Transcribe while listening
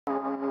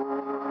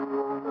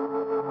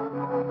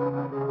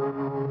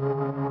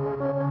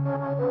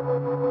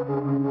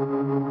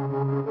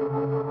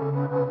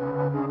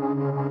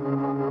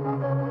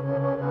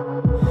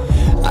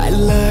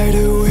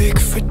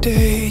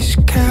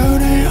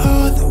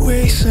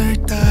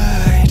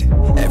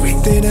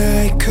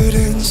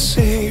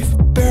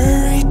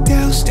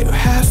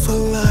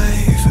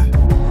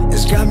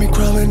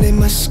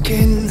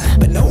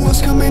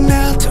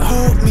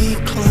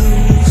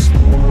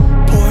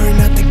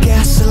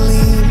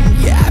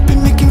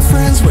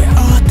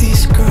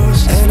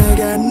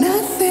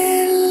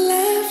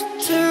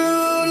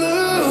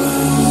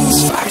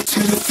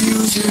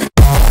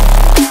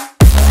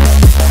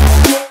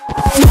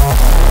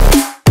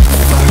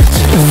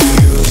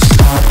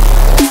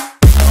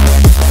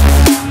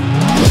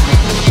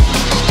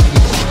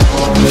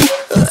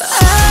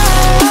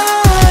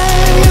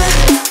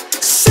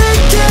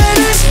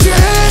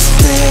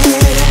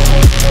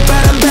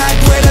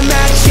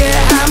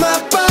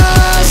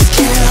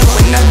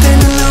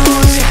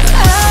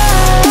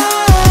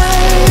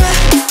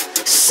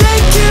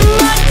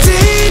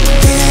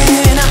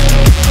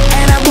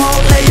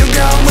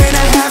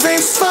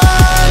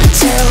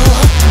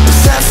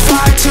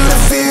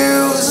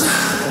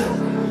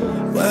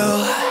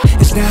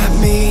It's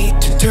not me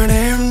to turn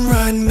and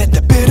run. Met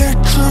the bitter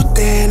truth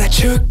and I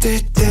choked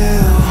it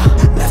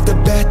down. Left a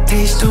bad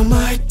taste on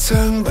my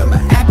tongue, but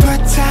my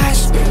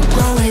appetite's been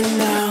growing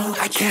now.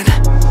 I can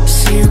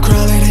see you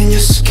crawling in your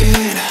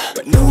skin,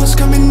 but no one's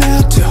coming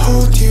out to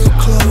hold you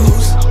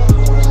close.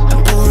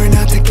 I'm pouring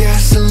out the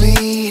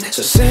gasoline,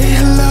 so say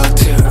hello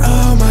to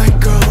all my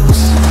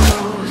ghosts.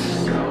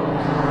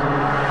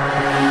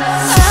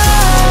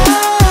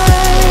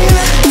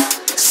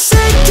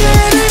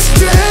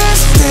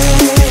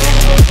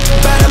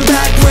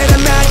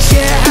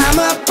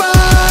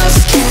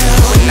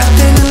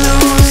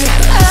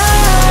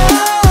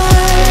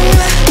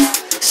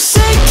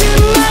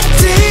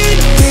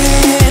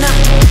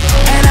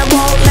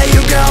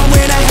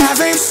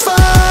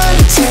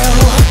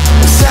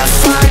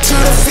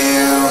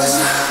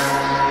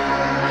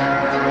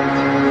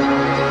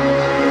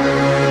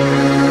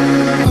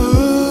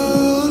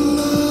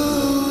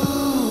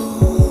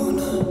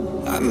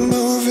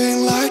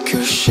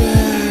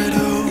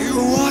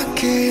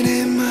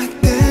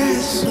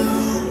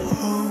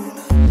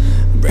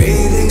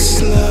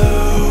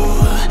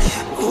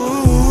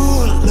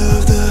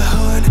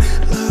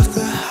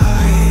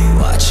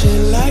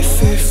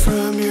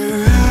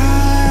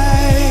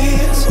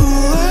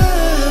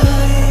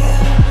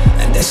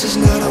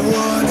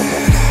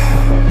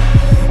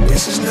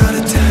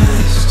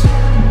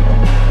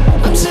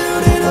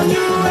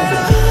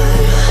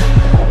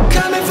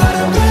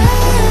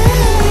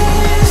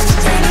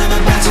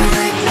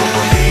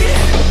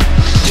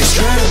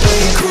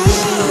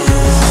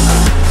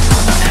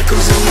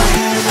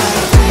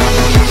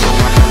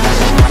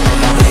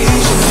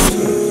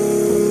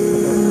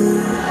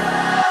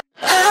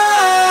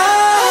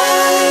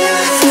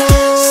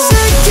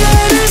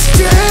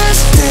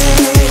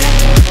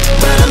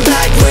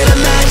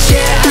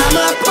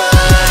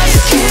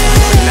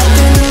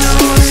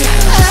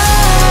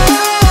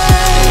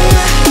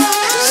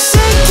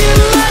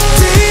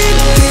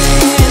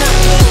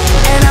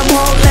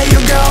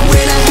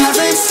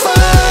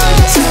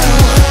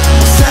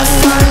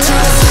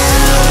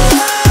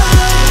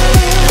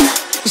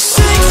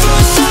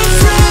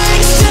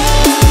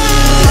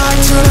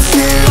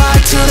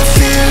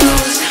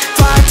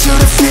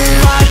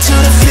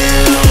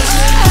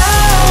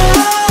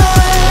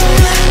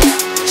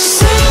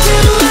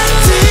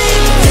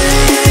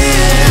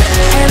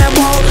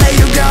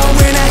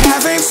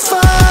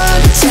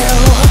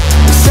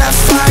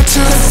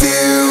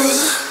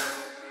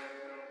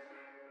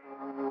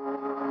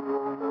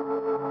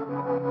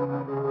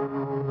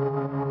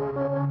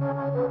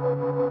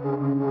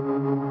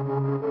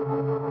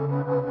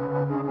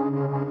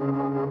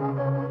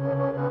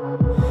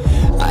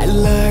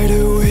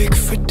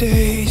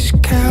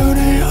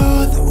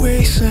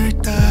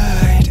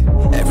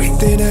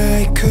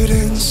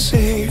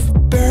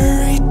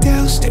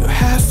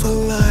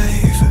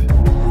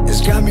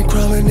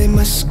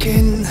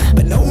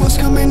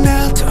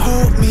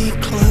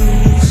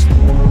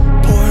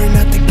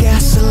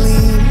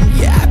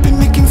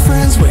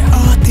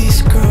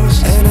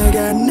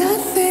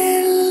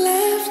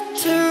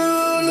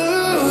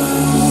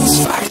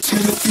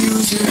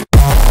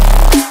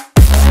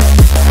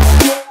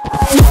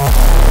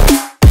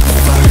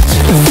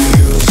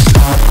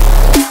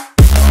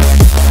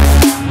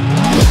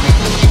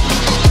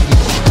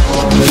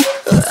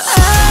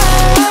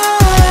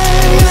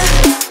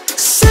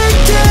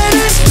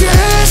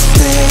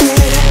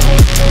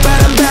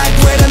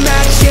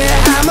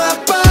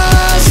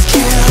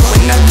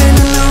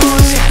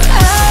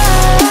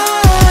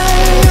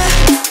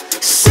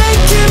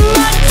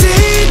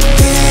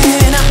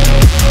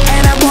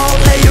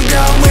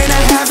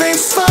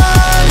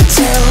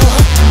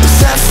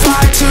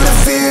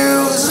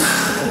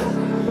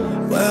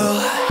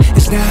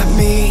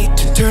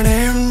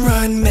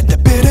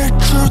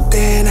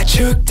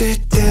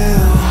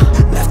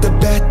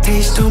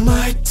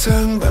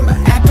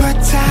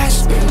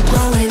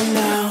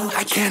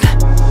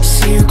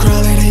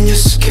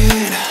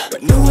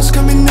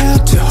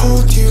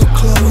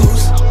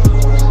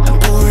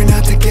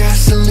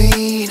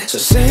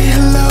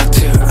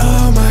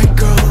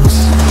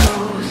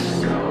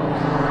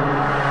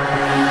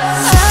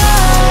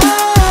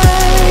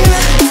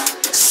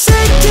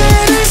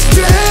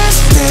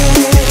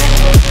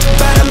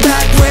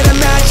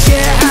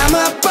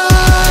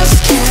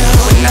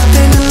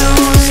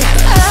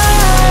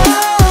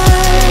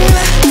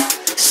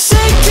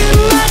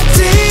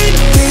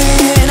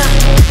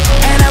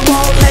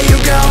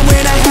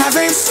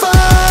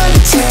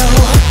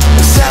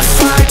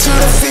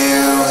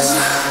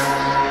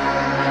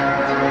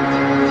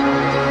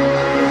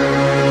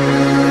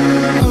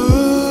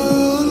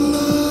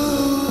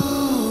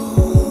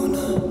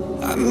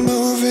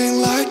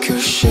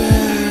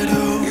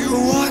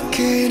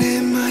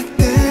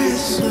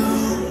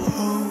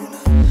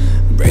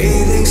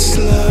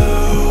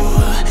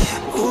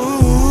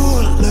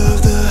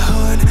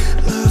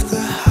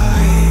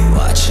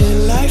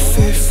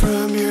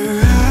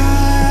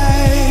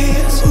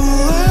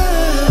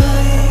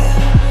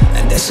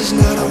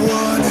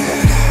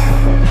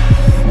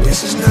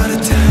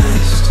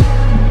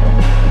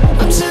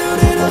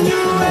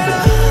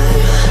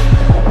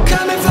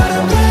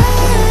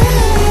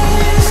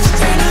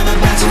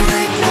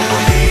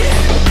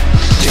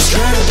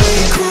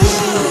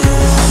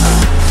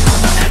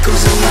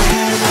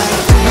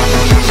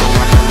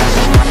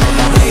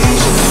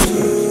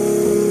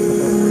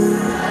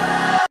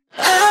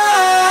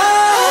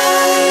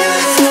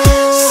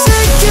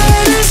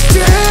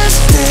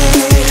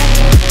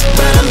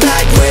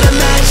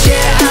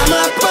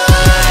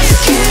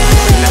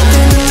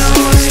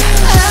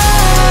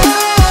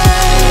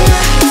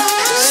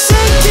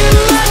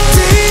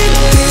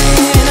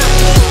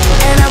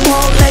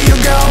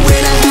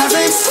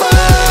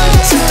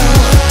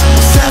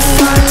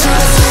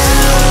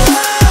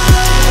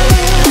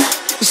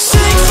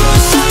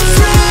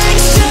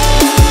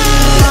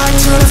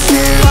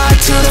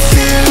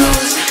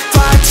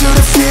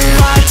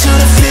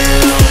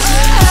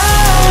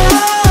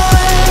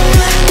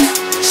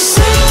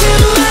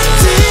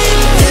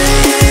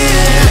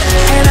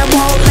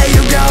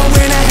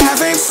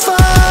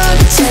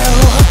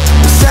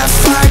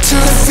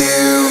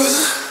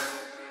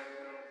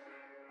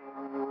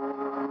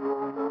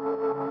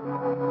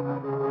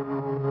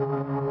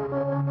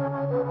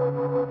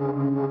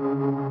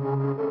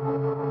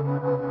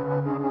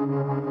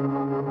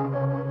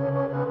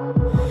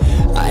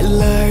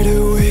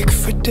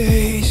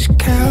 days,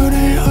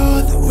 counting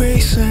all the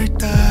ways I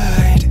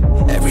died.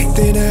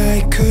 Everything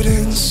I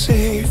couldn't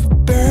save,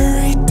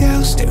 buried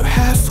down, still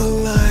half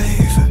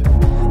alive.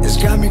 It's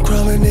got me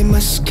crawling in my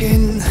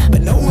skin,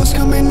 but no one's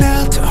coming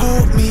out to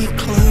hold me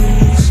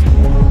close.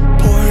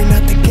 Pouring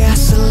out the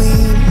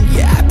gasoline,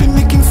 yeah, I've been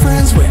making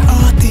friends with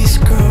all these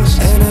ghosts,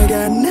 and I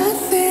got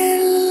nothing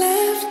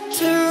left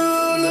to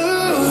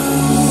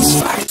lose.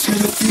 Fight to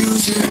the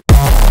future.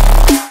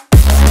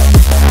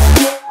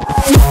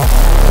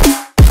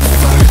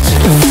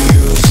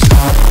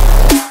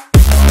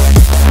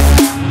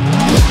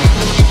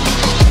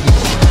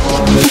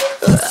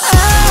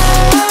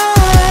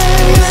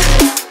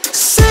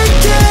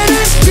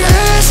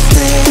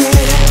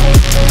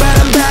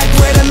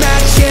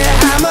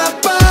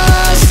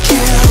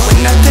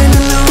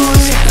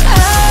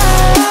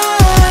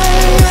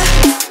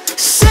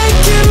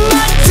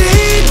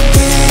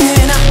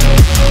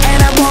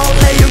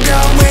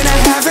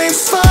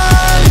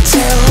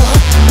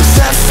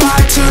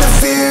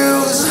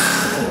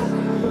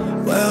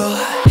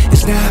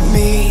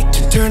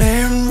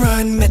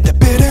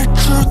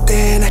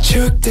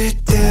 Choked it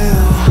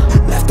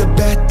down, left a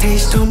bad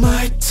taste on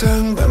my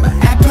tongue, but my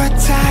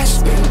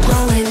appetite's been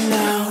growing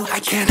now. I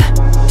can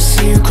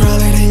see you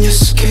crawling in your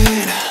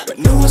skin, but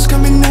no one's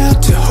coming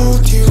out to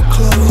hold you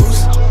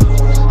close.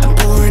 I'm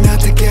pouring out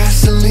the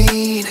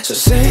gasoline, so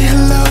say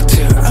hello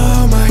to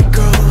all my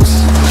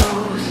ghosts.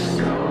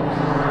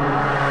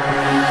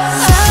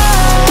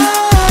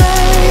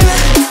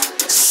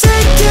 I'm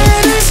sick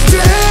and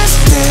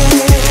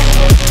exhausted,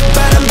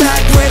 but I'm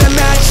back with a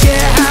match,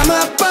 yeah, I'm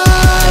a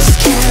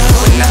buzzkill.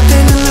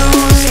 Nothing to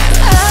lose.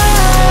 I'm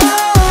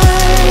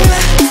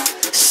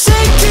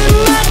sinking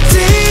my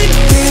teeth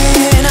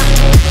in,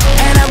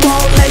 and I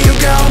won't let you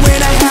go when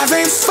I'm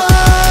having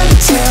fun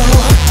till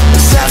we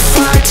set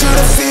fire to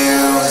the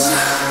fuse.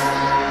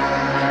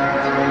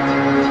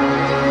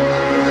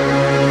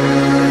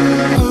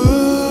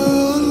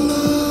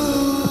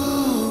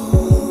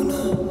 Alone,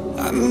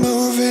 I'm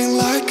moving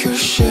like a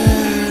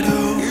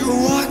shadow. You're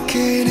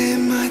walking in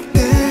my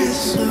dead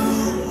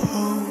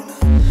zone,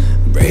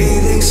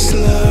 breathing slow.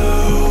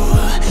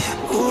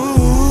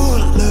 Ooh,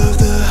 love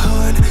the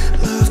hunt,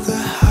 love the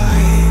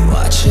high.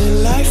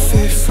 Watching life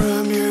fade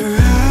from your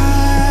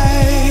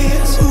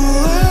eyes.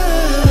 Ooh,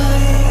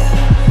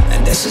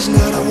 and this is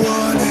not a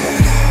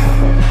warning,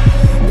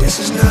 this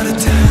is not a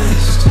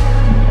test.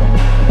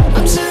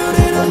 I'm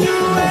tuning on you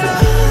and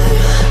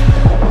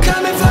I'm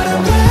coming for the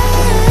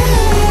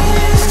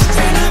rest.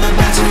 And I'm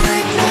about to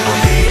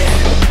ignite,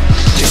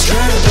 just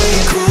trying to play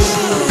it cool.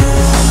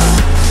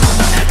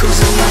 Echoes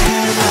in my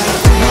head like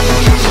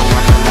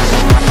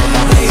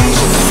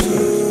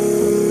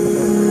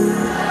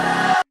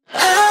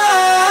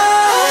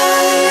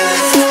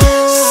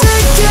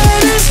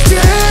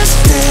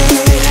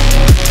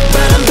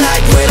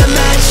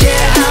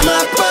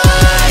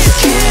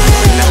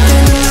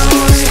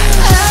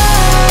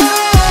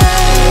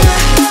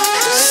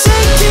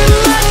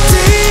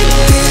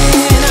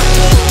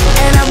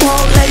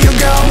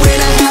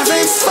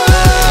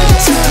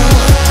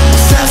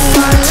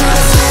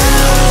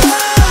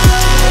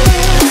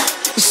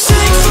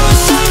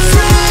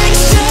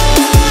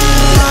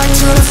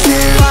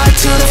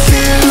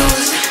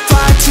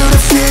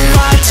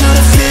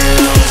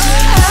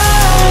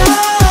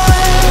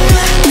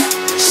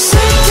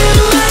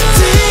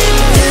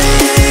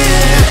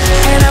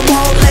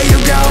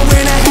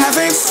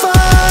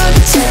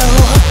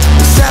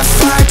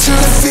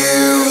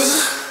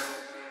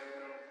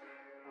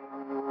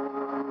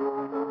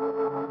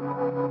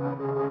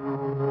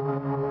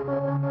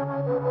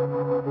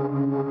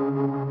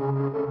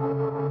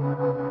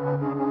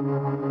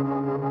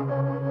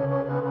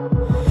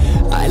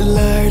I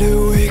lied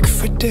awake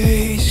for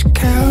days,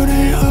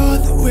 counting all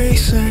the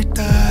ways I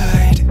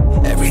died.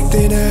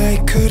 Everything I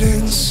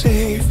couldn't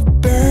save,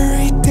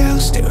 buried down,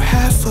 still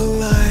half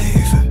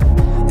alive.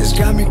 It's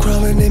got me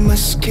crawling in my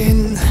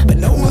skin, but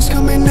no one's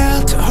coming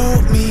out to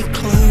hold me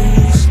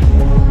close.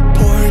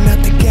 Pouring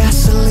out the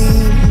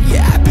gasoline,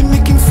 yeah, I've been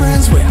making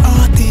friends with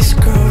all these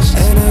ghosts,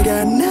 and I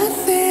got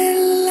nothing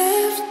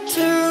left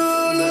to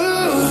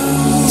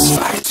lose.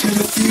 Fight to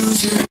the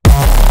future.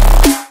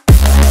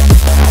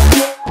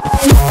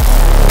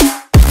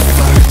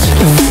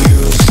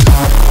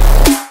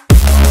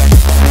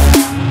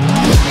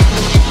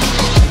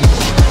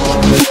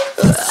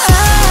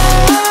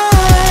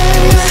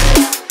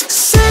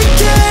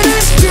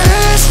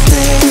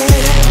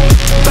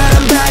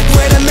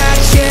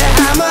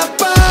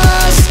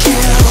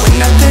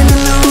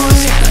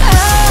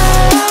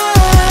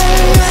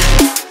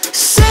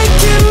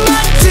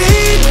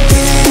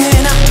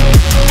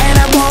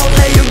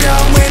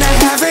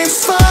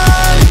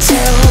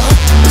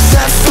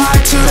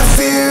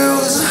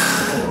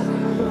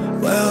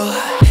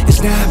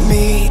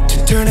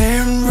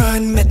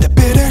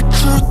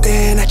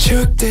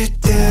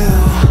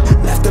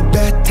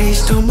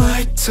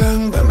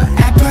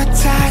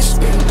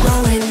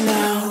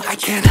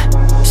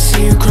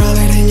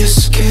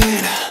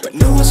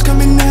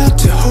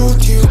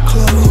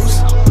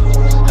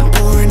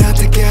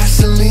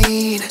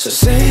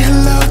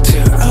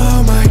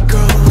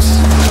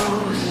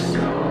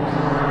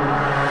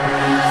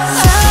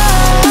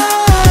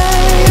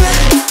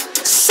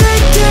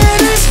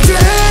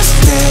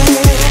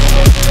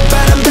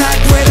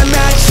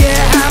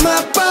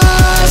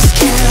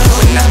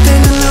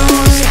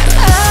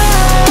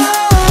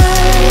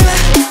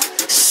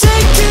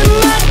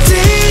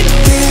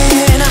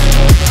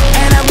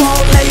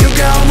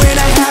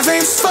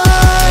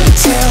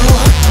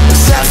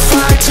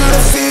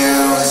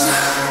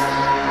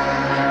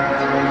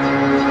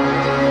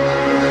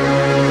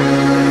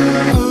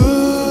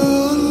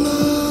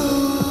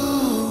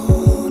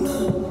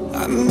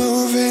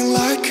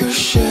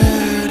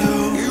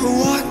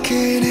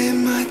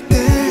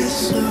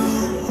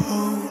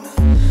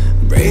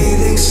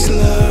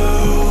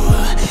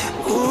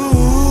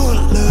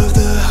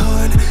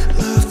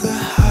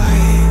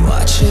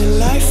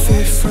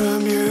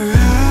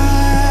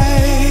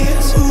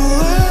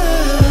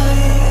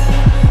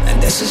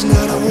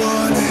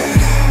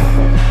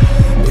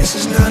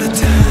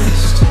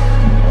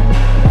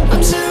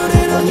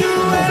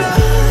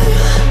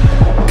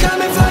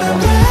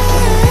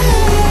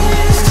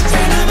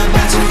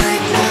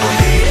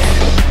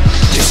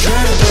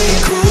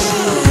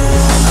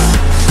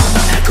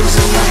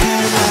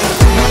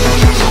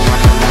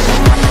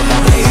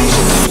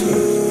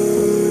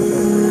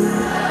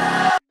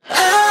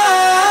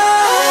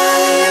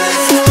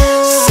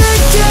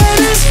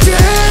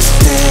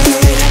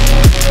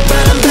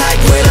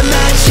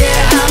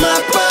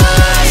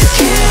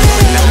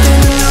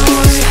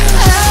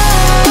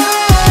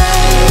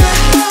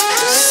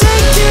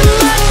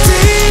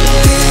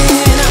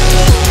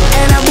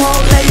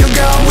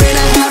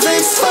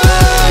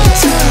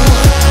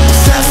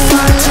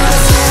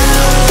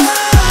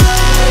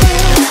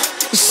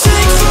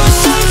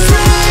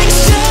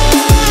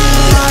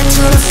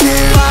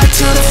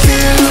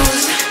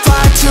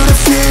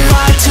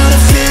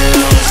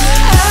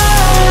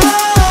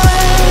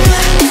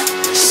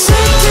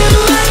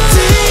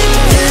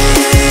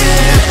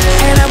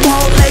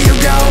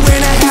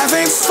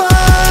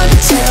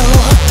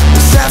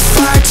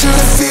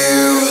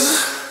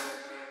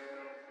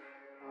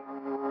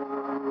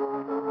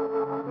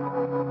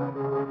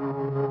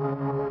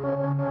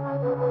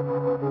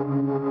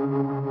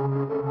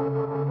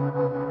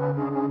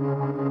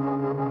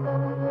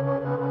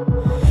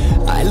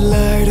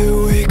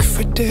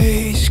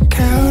 days,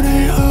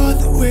 counting all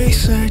the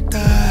ways I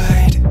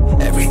died.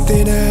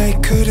 Everything I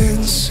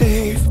couldn't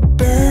save,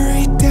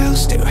 buried down,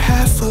 still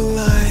half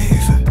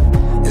alive.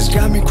 It's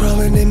got me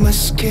crawling in my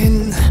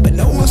skin, but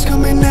no one's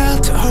coming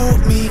out to hold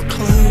me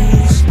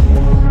close.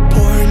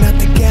 Pouring out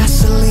the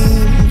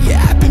gasoline,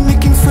 yeah, I've been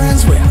making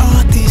friends with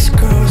all these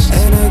ghosts,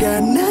 and I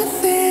got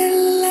nothing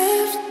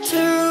left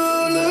to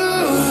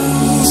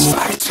lose.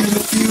 Fight to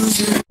the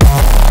future.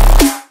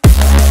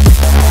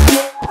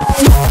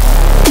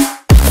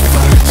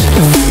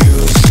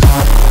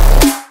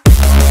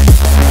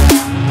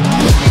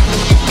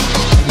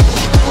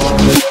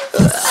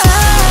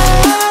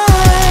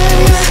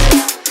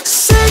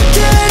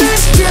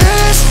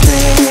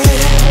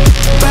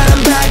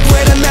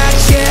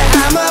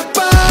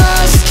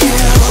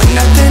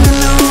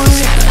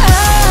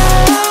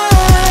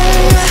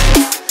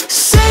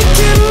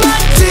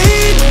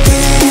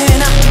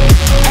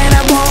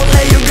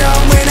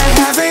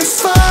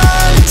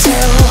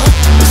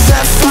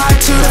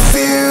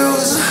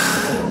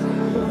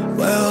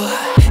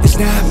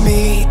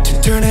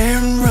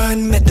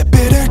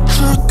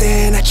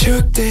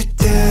 Choked it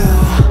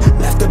down,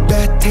 left a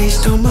bad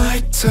taste on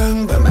my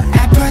tongue, but my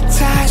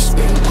appetite's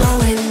been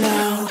growing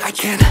now. I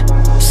can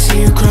see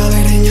you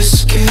crawling in your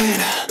skin,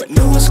 but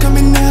no one's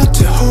coming out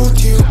to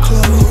hold you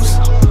close.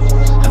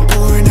 I'm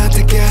pouring out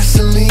the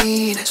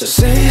gasoline, so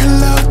say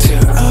hello to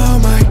all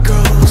my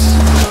ghosts.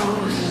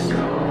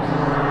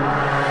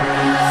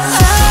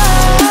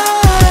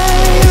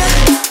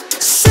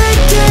 I'm sick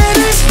and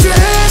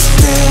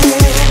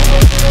exhausted,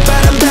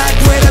 but I'm back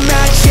with a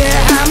match,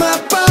 yeah, I'm a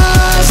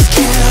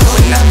buzzkill.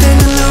 Nothing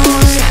to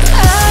lose.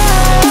 I'm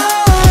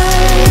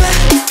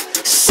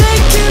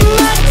sinking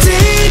my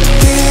teeth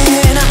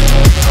in,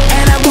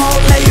 and I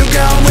won't let you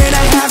go when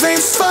I'm having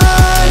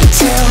fun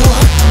till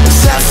we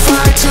set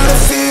fire to the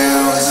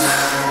fuse.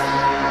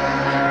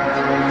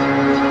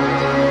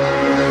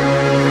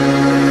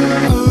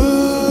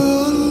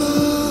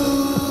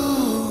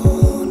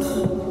 Alone,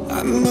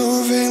 I'm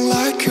moving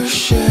like a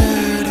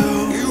shadow.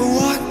 You're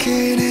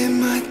walking in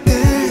my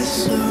dead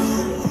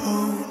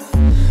zone,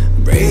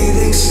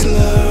 breathing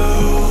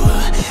slow.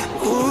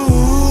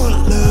 Ooh,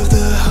 love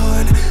the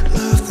hunt,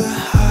 love the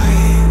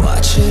high.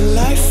 Watching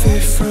life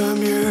fade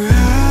from your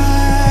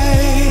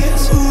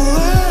eyes. Ooh,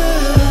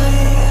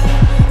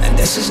 and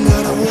this is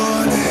not a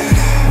warning,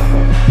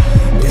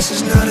 this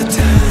is not a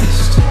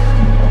test.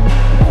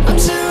 I'm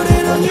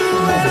tuning on you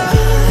and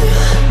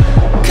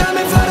I'm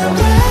coming for the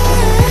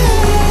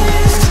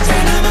rest.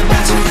 And I'm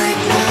about to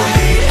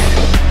ignite,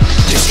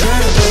 just try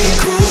to play it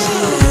cool.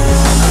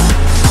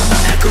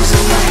 Echoes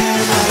in my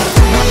head like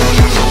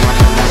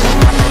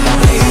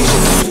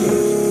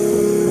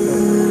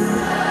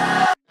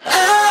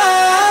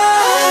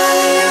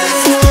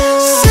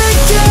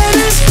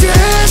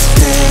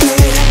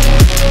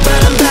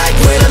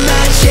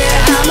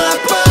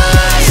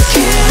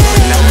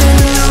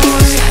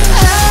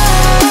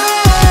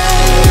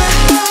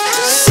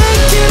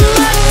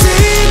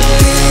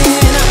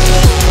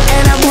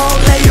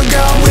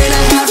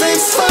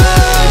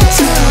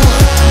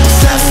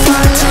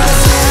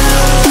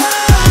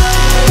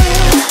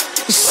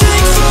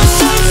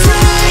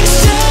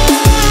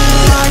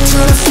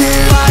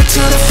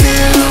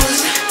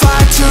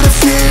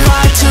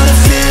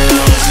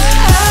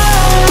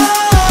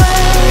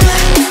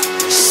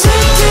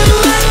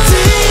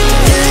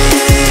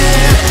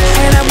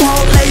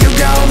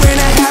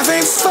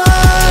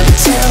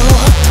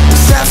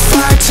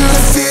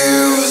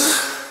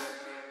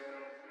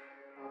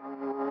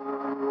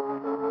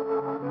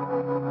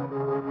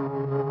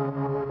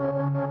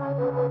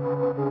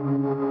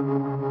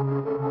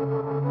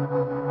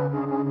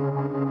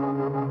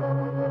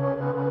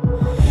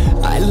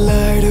I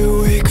lied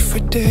awake for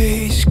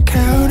days,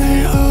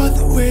 counting all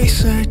the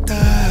ways I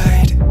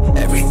died.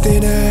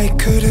 Everything I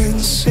couldn't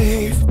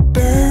save,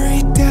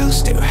 buried down,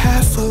 still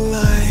half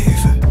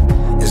alive.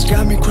 It's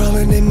got me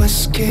crawling in my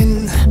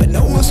skin, but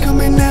no one's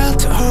coming out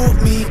to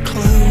hold me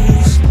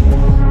close.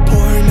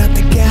 Pouring out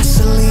the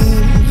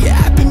gasoline,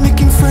 yeah, I've been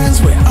making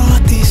friends with all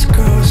these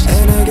ghosts,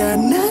 and I got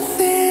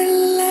nothing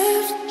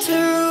left to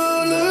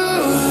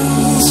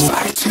lose.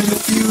 Fight to the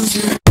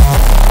future.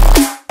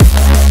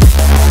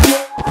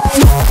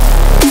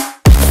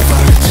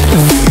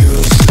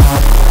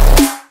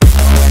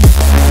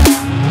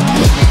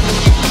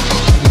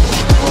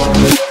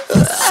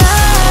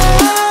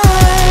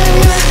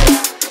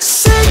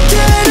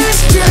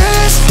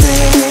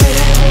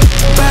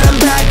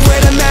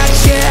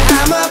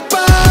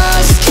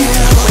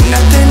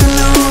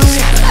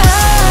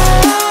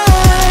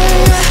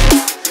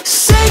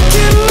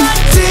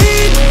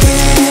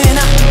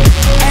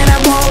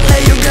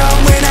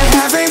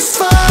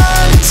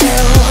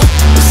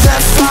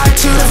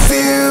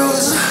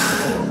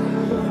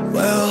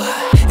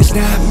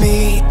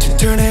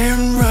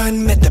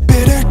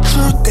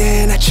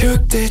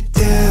 Choked it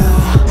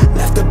down,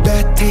 left a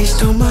bad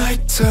taste on my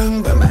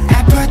tongue, but my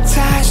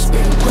appetite's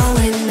been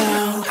growing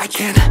now. I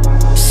can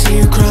see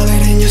you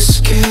crawling in your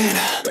skin,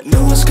 but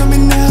no one's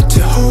coming out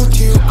to hold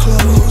you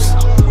close.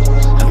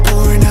 I'm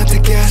pouring out the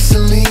gas.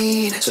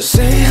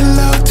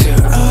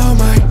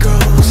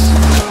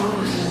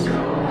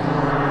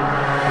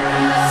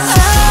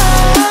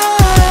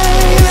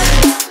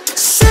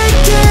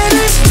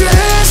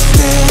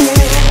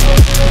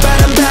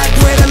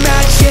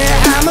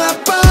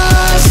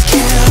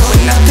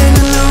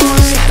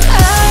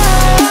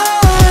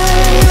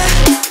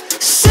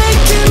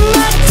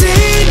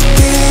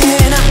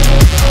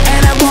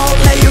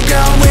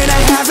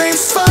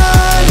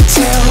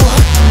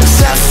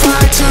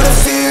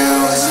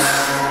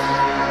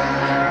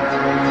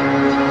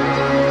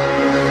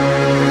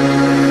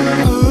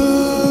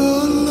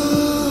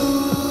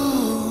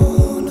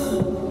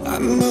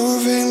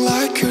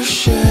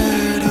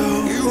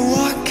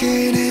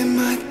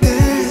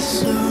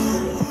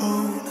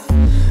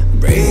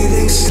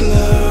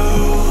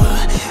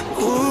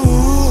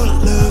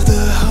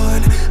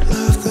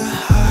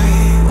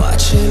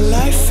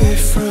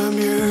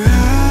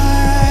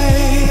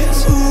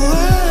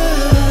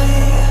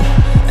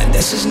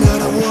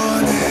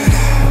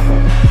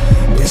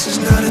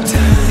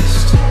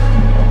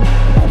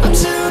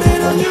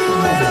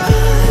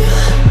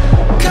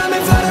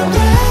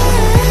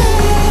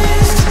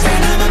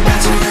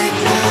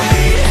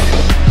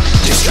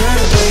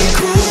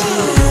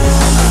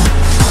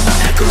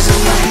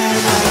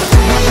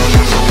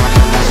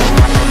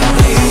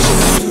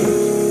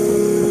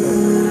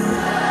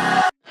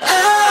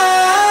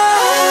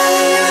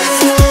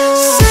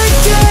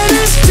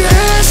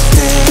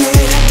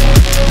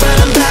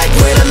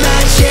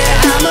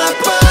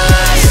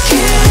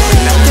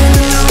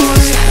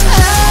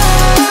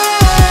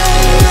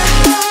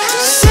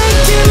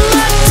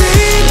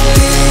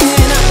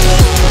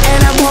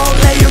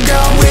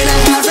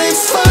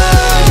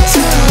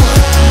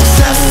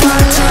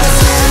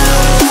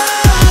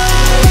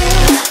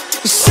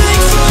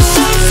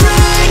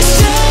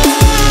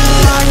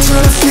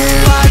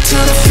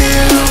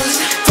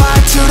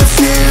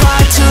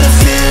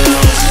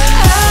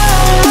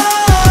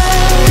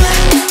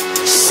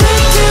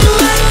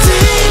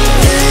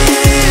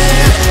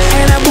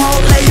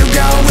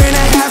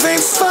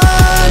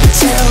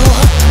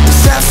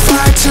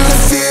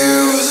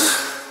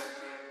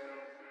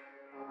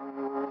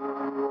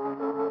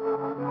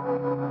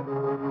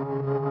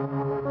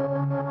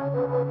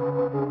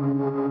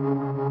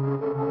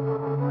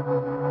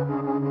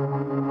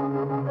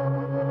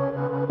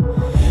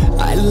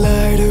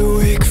 lied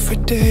awake for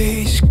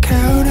days,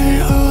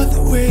 counting all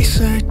the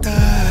ways I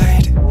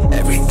died.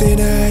 Everything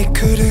I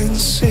couldn't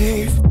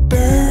save,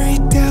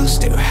 buried down,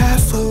 still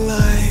half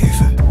alive.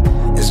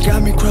 It's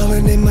got me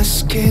crawling in my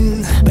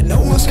skin, but no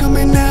one's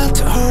coming out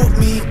to hold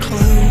me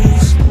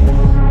close.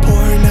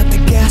 Pouring out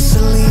the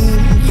gasoline,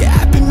 yeah,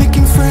 I've been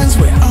making friends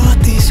with all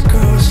these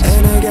ghosts,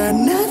 and I got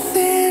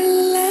nothing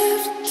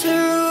left to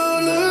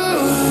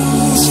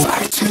lose.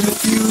 Fight to the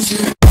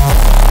future.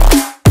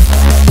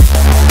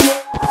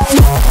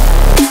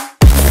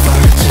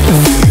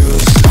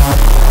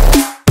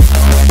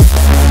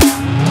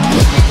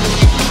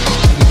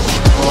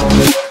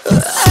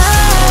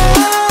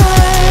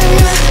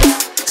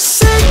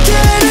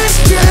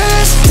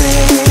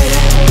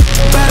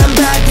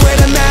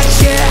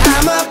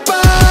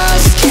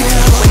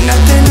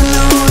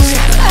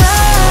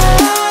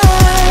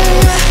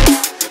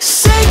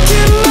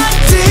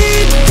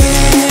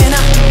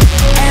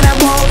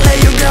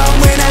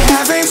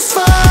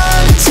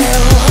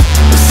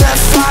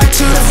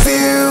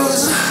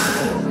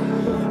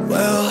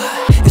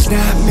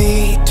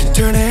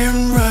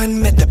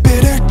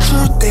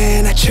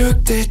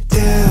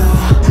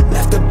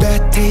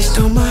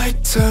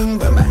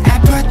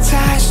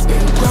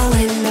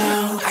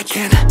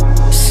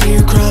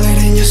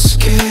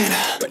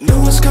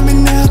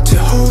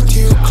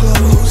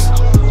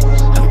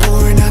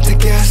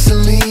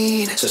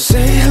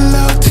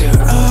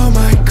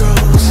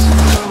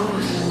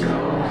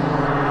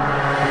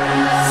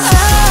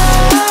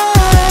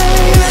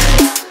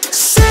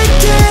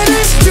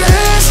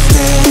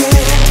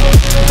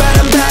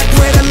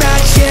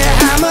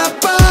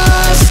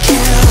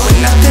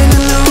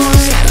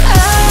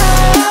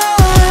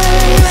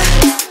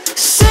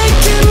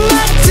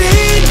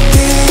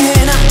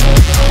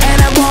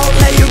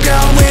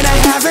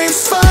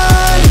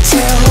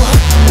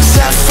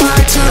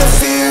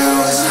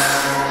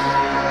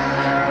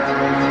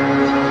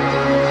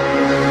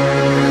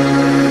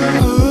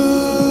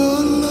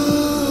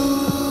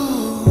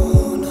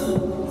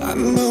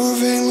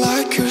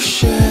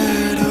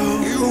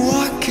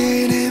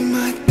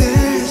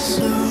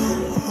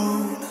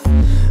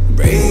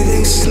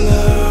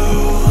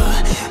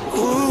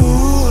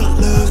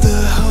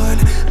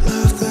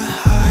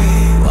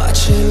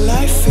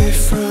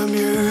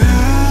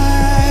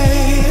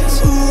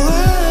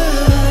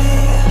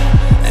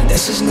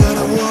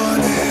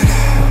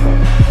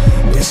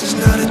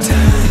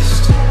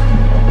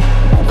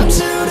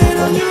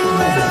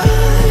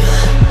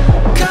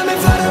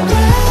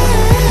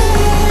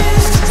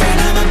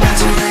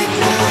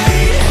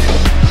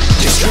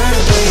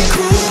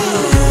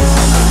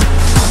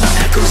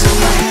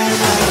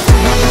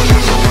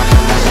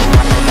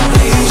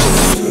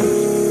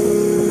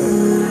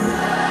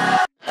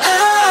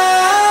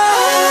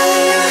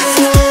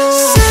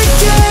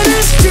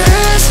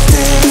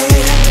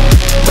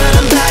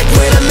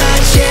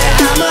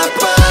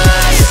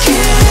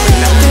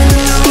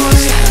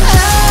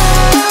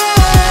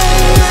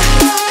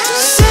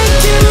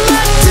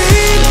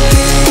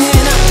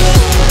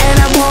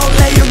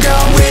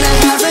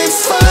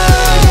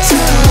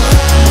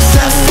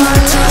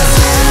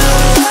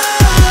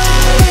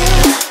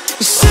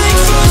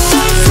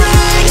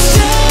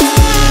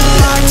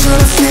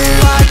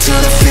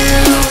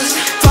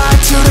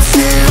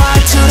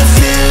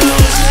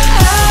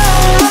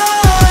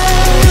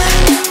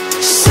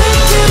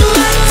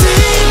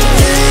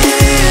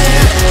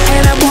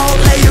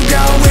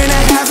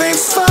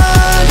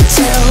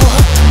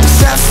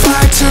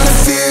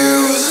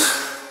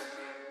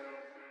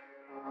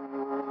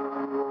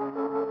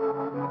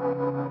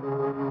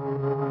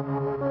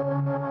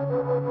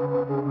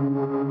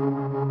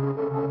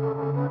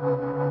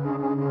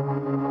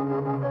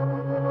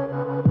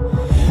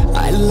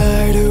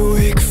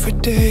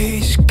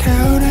 days,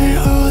 counting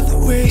all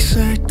the ways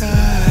I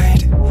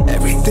died.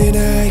 Everything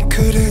I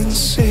couldn't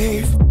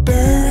save,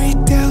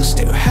 buried down,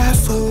 still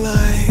half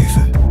alive.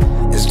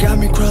 It's got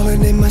me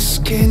crawling in my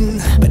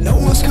skin, but no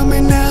one's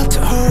coming out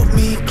to hold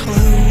me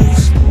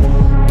close.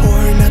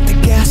 Pouring out the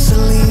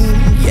gasoline,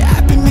 yeah,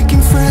 I've been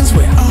making friends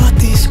with all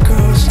these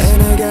ghosts,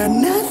 and I got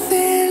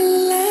nothing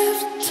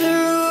left to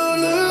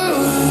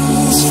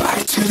lose.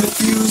 Fight to the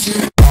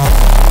future.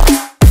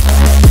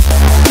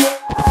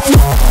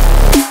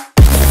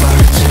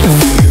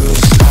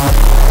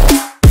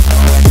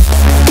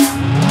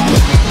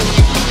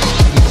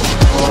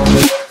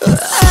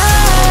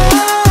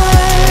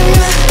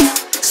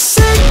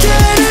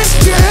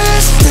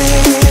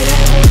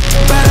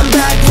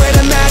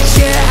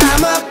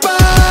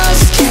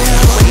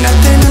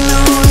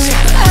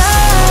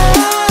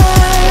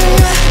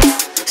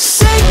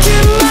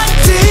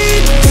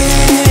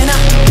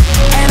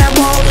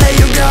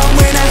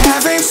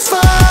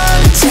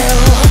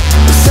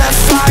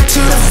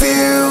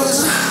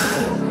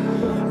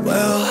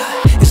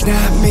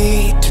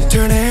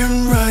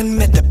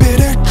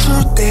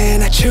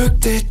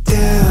 Choked it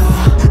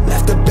down,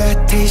 left a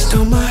bad taste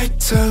on my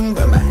tongue,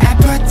 but my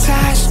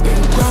appetite's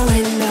been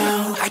growing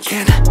now. I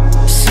can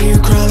see you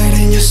crawling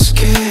in your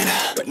skin,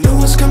 but no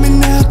one's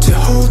coming out to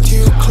hold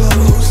you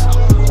close.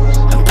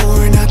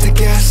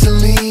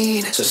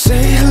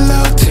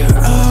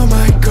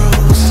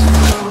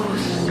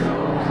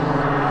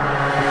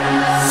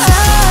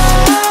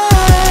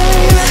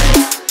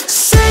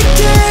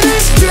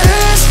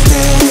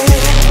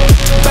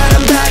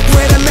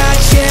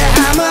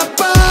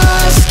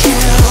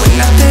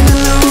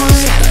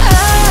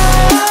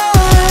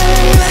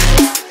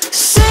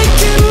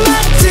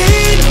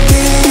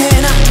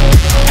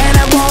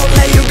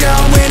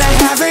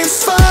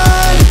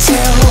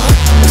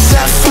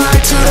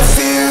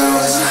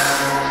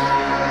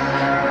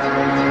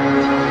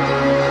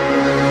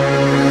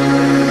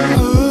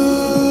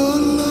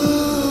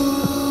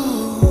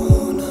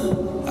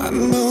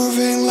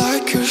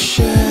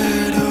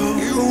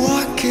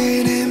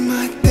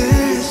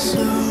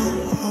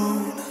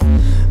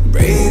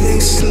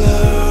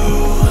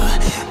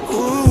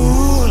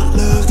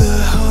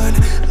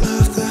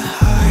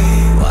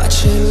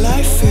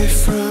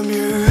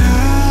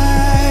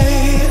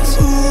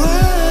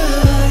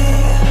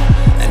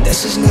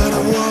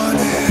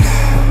 wanted.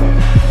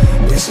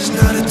 This is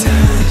not a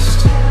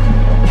test.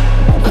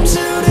 I'm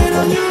tuned in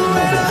on you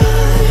and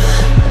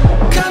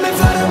I'm coming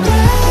for the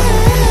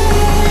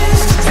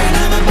rest. And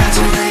I'm about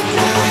to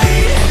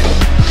ignite,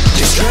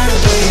 just try to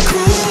play it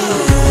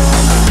cool.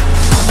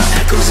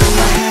 Echoes in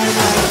my head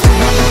like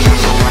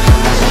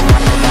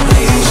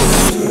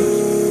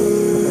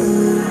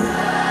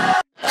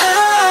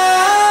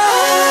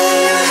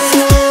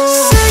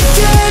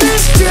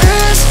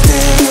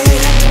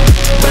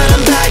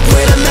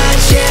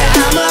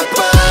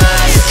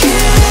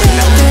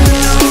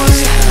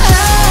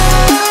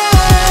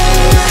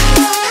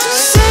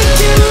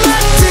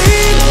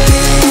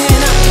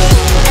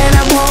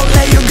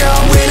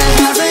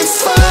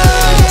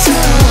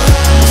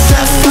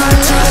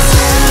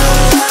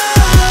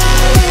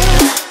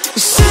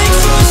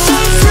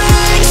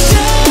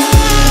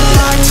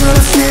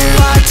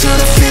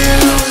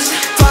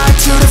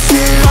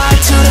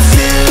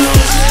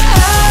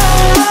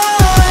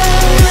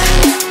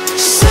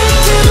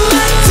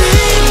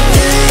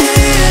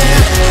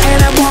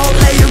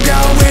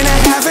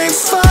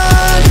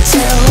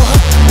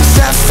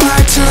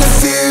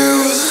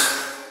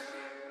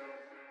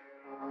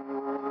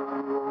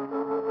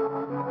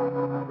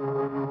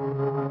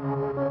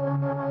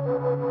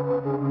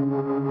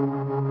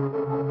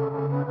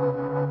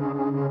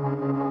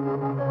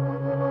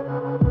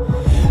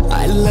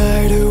I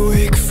lied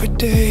awake for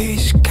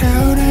days,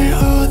 counting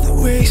all the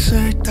ways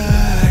I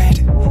died.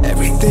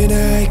 Everything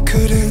I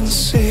couldn't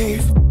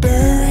save,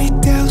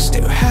 buried down,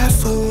 still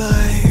half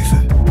alive.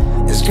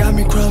 It's got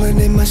me crawling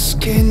in my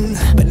skin,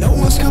 but no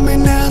one's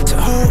coming out to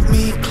hold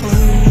me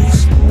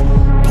close.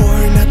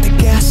 Pouring out the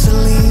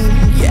gasoline,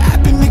 yeah,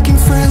 I've been making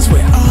friends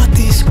with all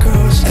these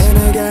girls, and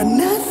I got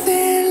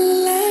nothing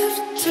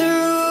left to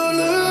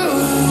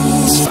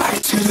lose.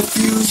 Fight to the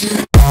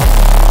future.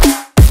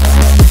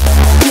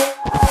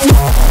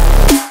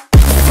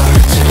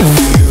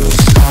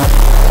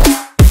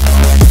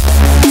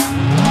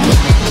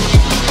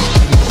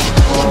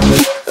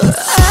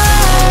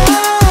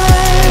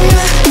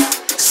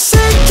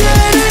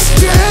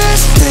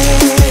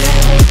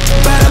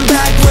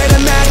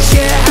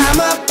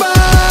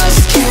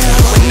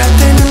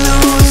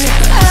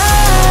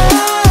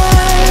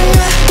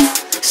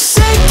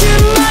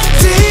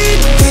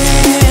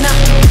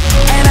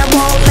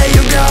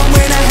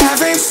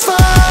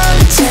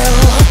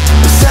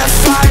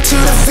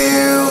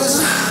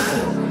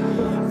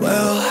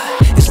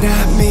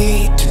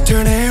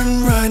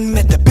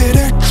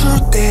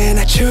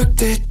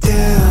 Choked it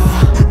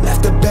down,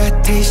 left a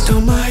bad taste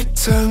on my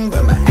tongue,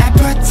 but my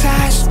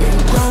appetite's been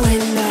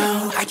growing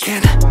now. I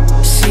can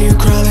see you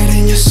crawling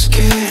in your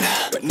skin,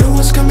 but no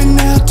one's coming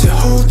out to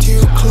hold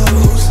you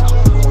close.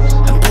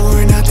 I'm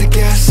pouring out the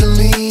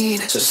gasoline,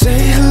 so say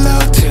hello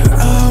to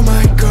all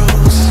my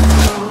ghosts.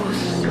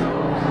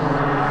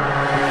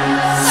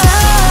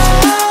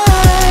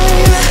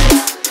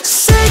 I'm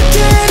sick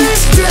and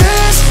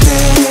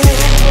distracted,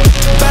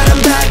 but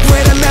I'm back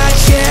with a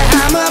match,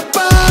 yeah, I'm a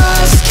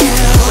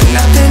buzzkill.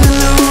 Nothing to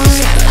lose.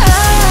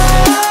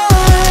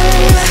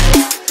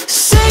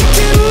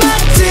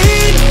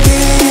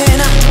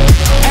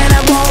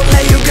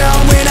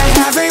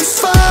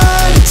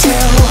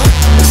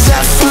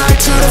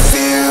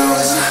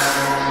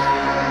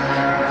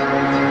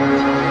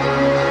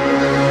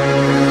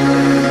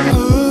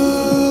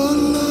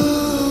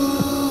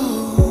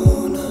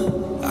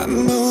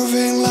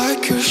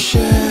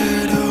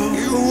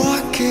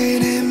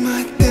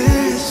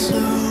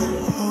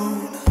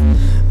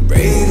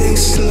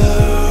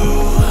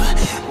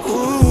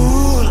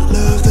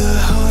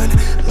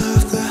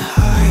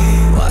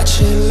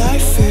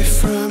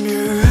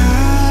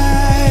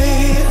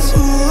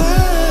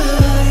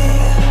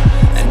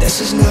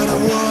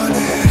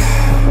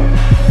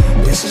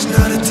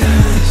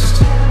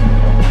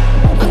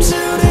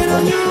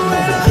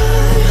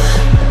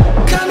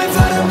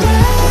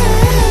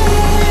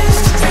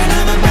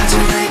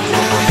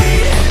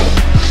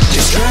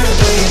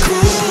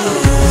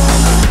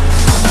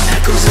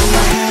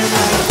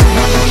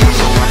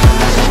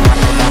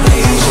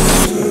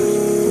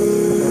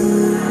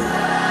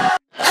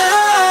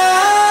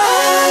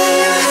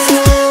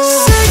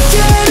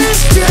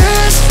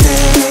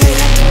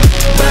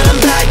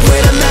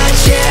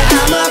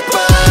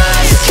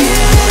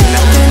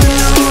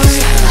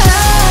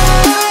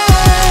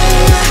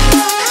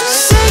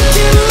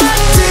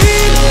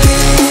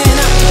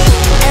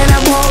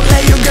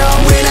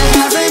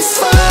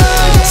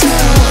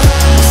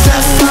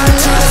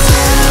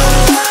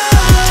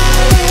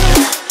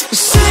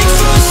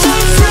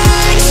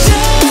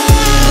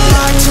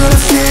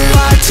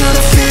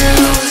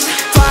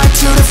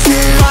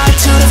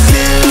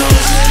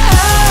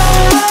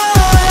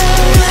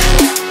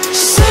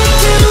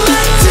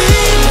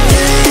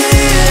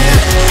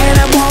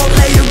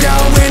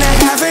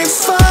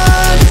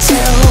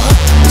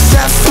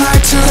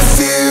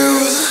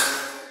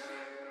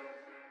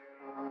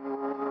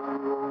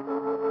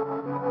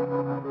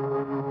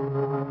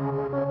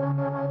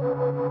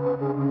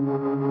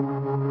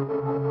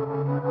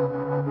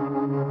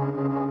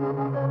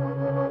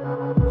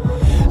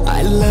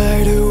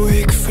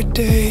 for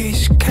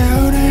days,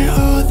 counting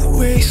all the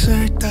ways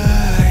I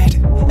died.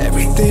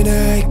 Everything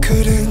I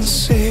couldn't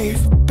save,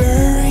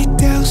 buried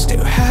down,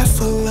 still half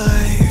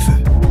alive.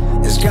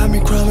 It's got me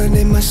crawling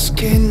in my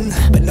skin,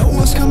 but no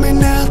one's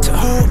coming out to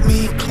hold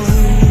me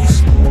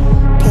close.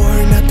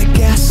 Pouring out the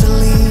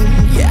gasoline,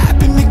 yeah, I've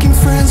been making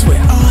friends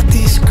with all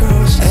these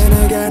girls, and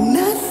I got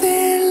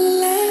nothing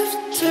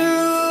left to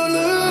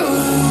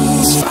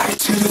lose. Fight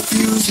to the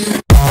future.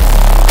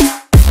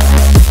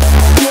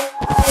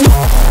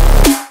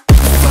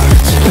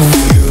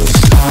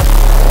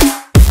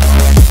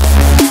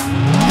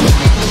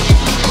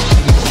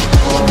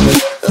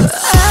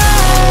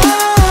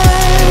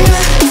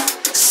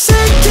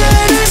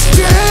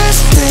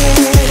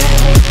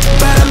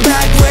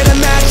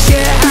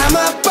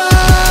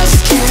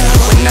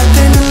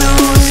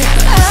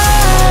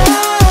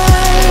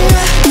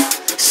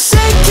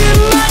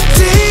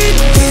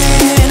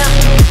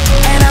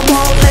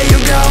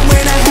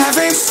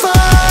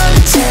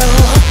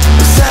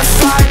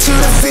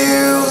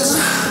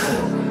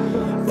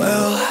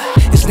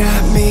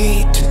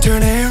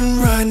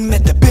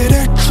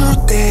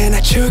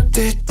 Choked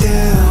it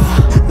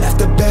down,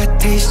 left a bad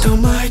taste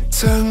on my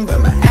tongue, but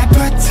my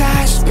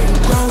appetite's been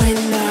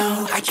growing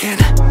now. I can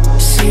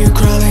see you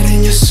crawling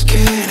in your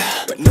skin,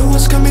 but no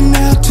one's coming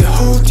out to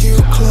hold you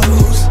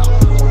close.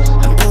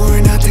 I'm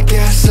pouring out the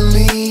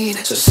gasoline,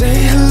 so say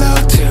hello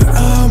to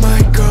all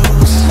my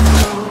ghosts.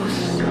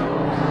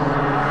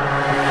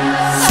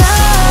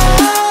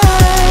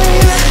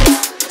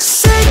 I'm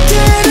sick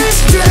and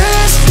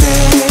distressed,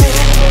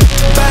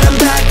 but I'm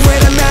back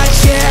with a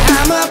match, yeah,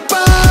 I'm a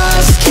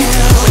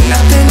buzzkill.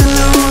 Nothing to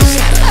lose.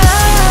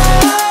 I'm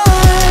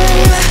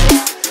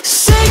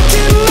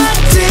sinking my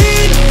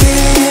teeth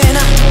in,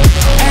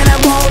 and I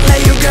won't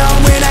let you go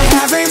when I'm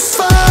having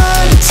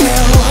fun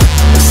till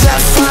I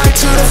set fire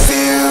to the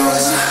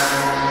fuse.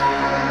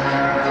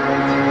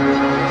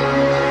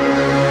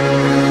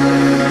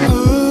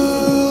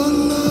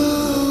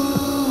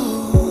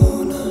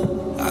 Alone,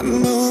 I'm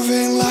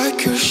moving like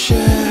a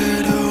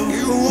shadow.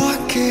 You're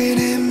walking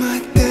in my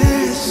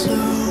dead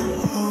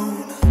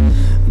zone,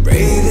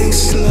 breathing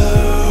slow.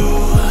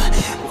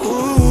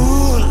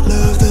 Ooh,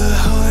 love the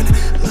hunt,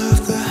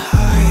 love the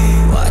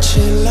high.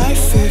 Watching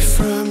life fade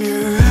from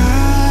your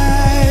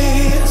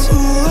eyes.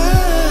 Ooh,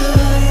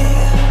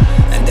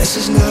 and this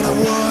is not a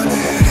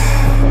warning,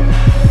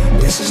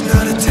 this is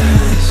not a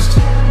test.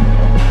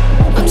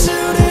 I'm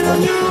tuning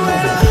on you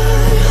and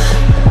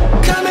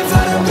I'm coming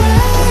for the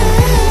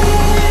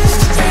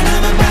rest. And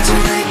I'm about to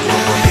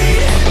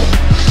ignite,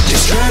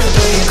 just trying to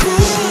play it cool.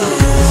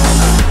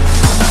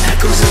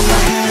 Echoes in my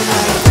head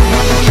like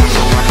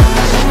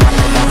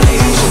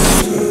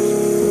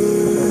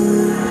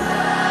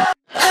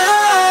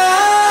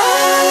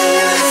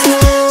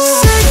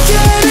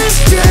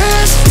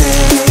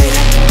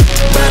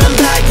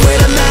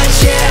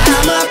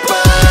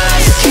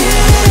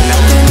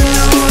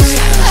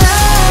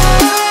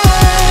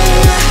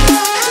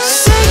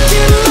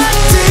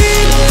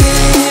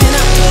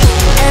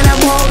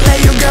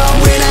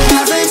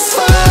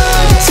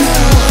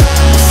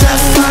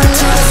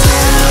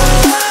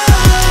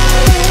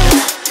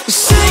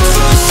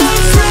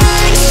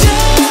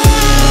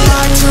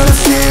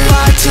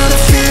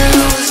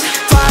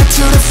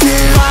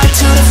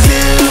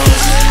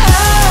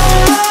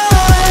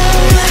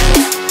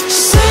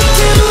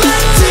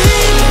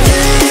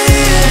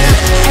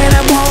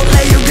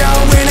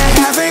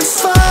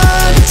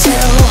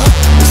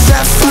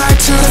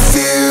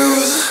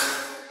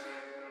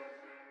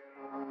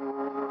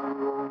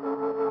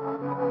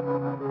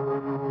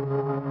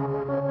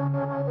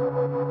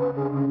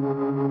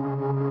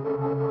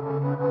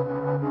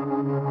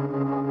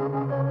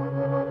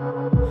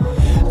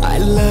I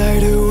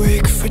lied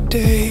awake for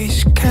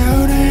days,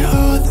 counting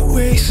all the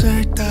ways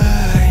I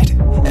died.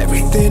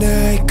 Everything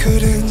I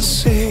couldn't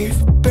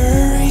save,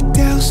 buried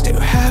down, still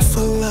half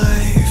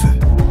alive.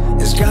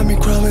 It's got me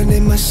crawling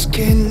in my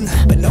skin,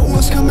 but no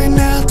one's coming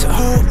out to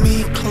hold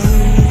me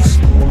close.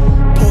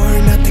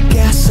 Pouring out the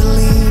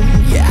gasoline,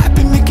 yeah, I've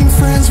been making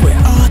friends with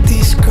all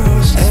these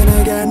girls, and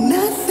I got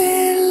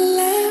nothing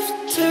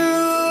left to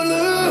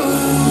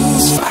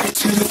lose. Fight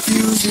to the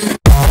future.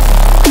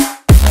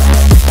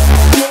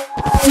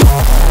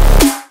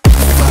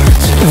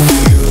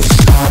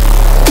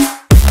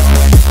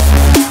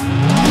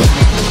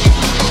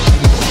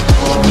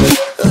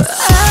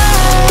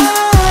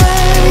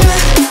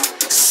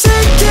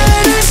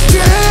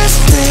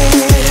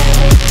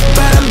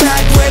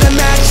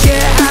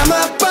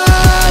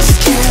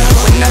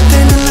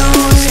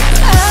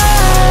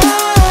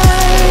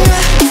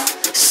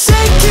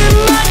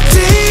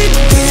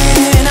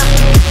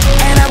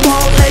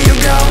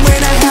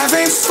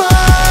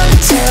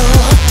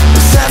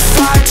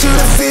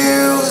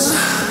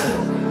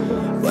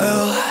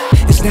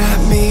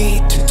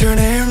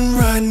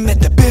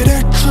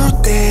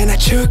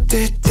 Choked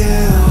it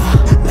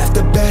down, left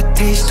a bad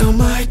taste on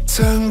my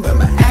tongue, but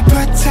my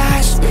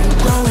appetite's been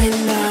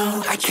growing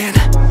now. I can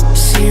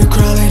see you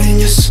crawling in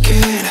your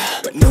skin,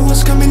 but no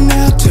one's coming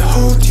out to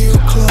hold you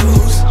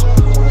close.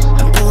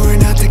 I'm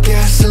pouring out the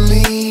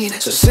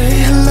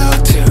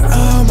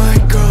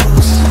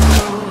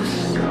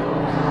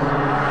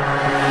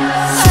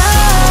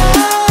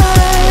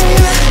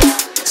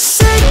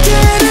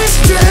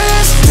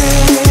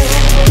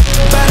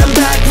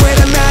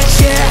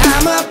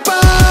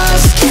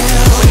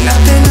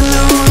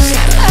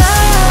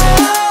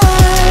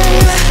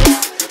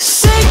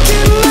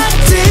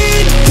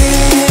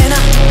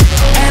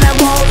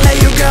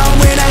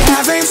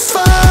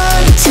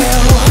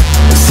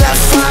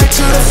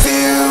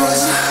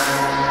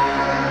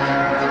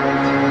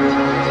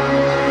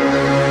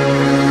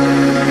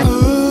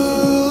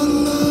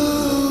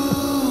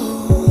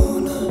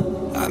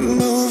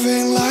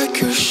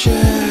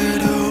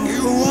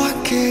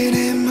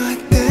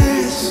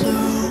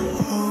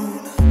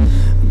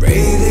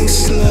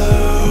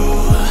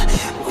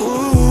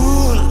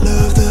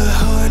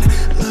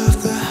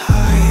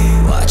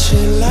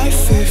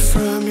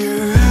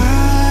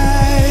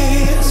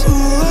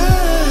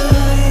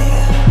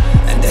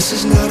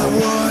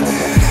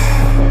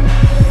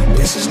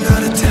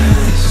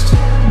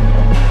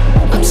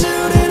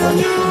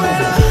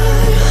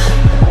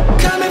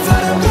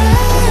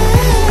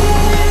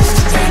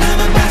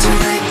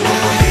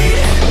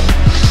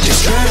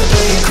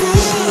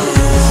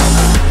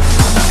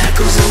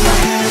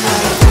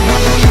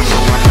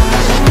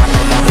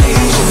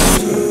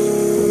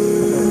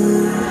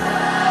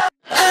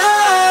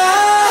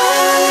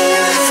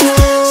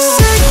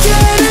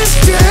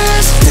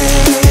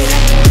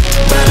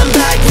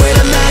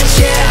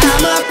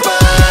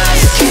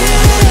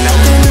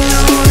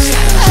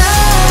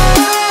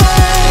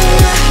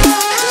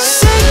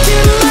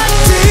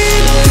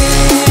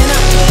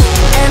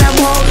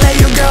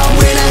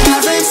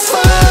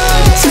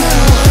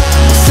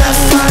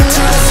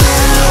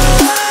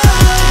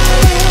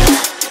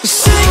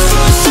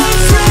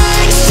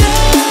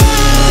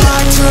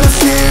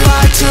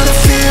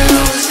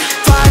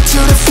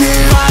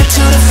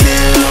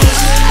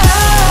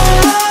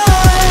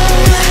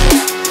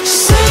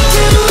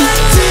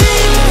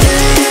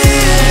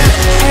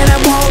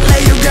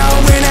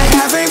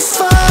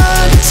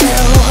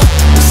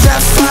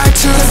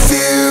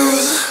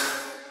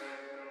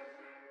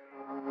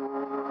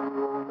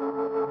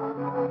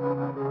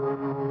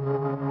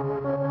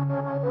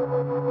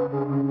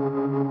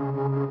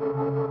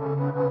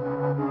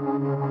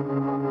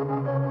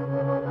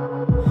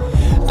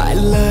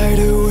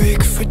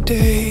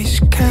days,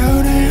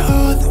 counting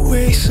all the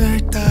ways I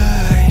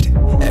died.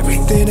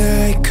 Everything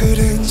I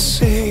couldn't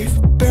save,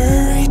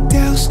 buried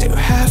down, still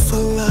half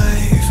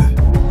alive.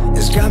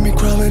 It's got me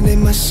crawling in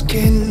my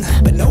skin,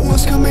 but no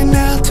one's coming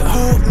out to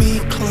hold me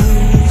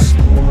close.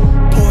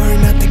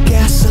 Pouring out the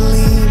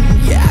gasoline,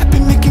 yeah, I've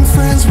been making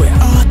friends with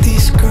all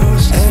these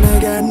ghosts, and I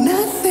got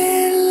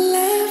nothing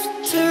left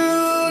to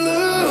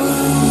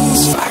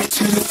lose. Fight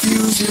to the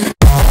future.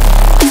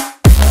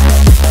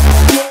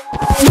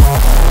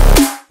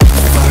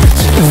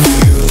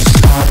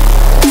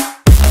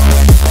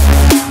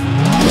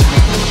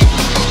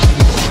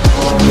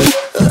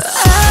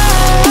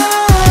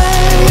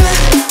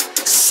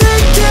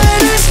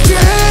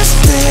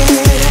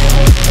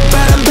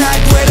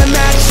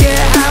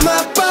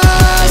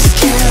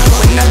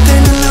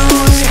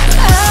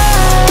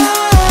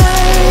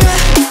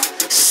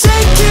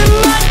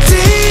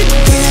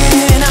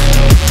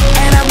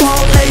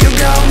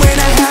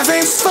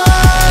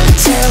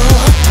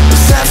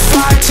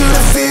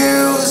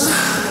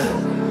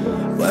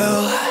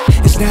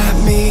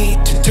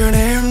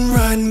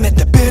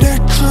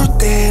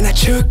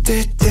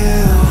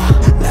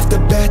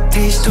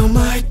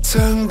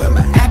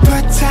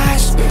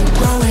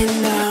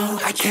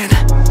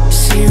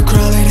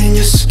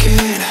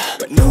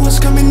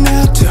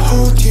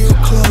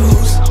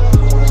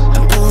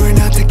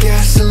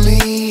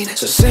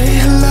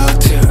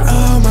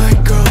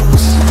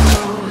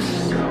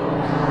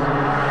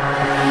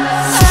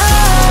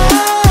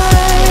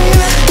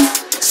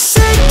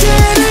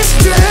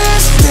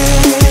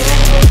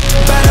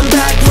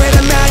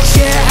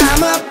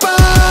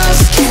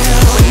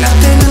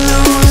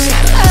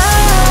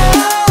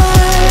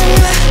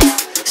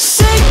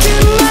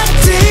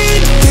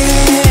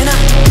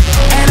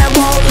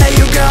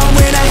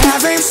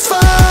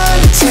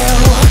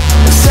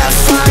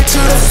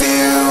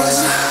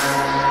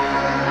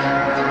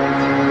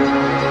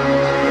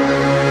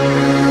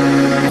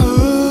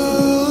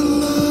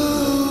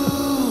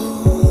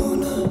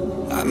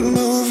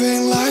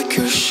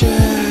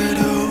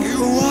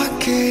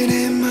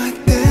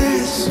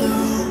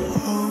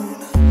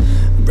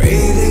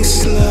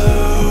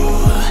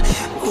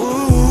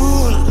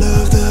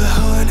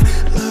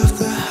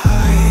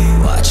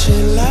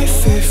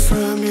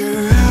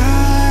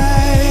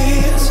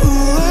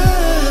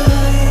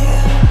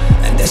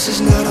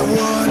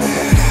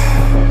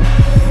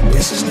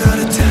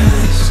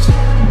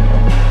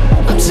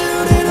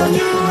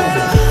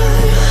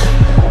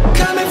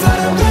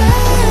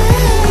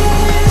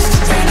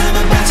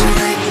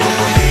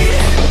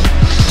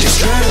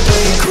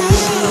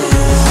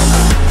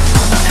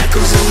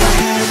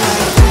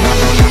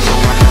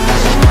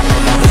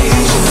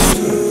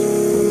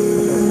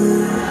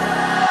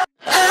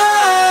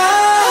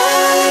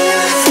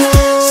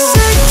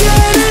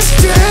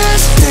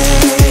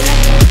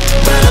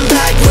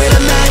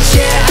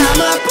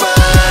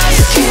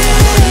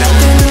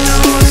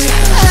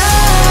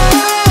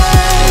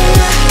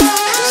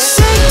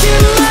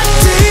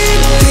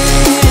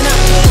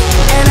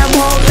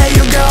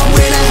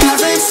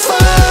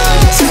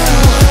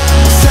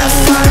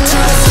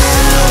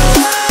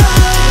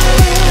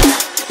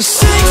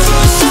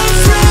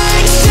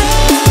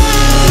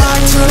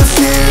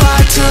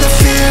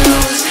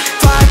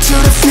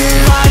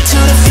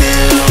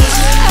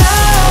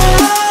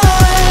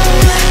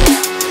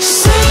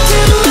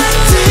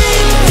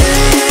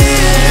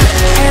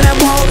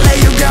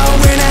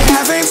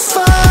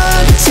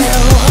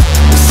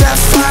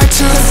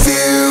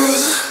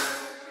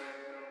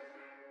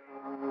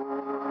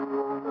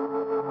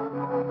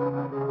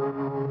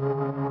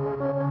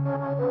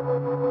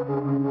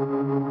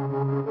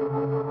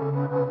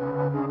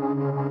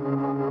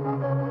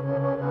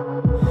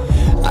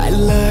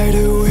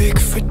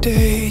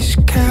 Days,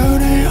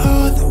 counting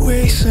all the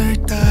ways I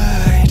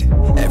died.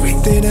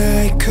 Everything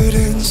I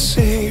couldn't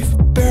save,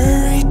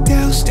 buried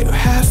down, still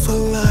half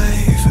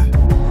alive.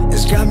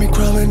 It's got me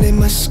crawling in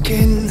my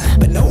skin,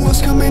 but no one's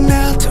coming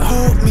out to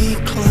hold me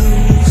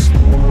close.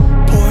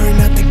 Pouring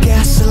out the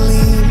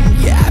gasoline,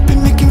 yeah, I've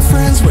been making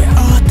friends with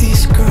all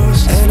these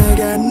ghosts, and I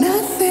got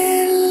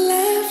nothing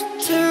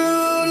left to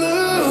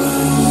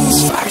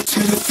lose. Fight to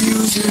the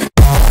future.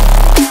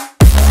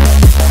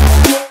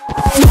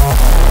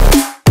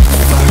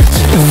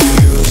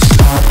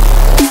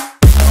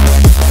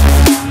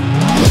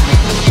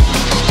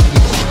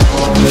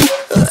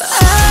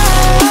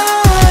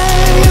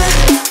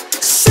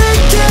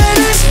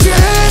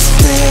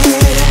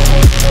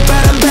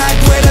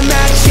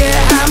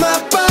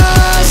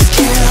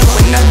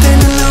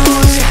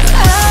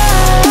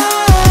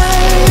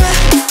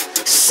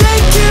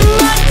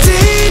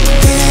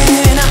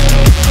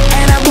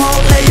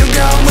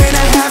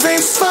 Having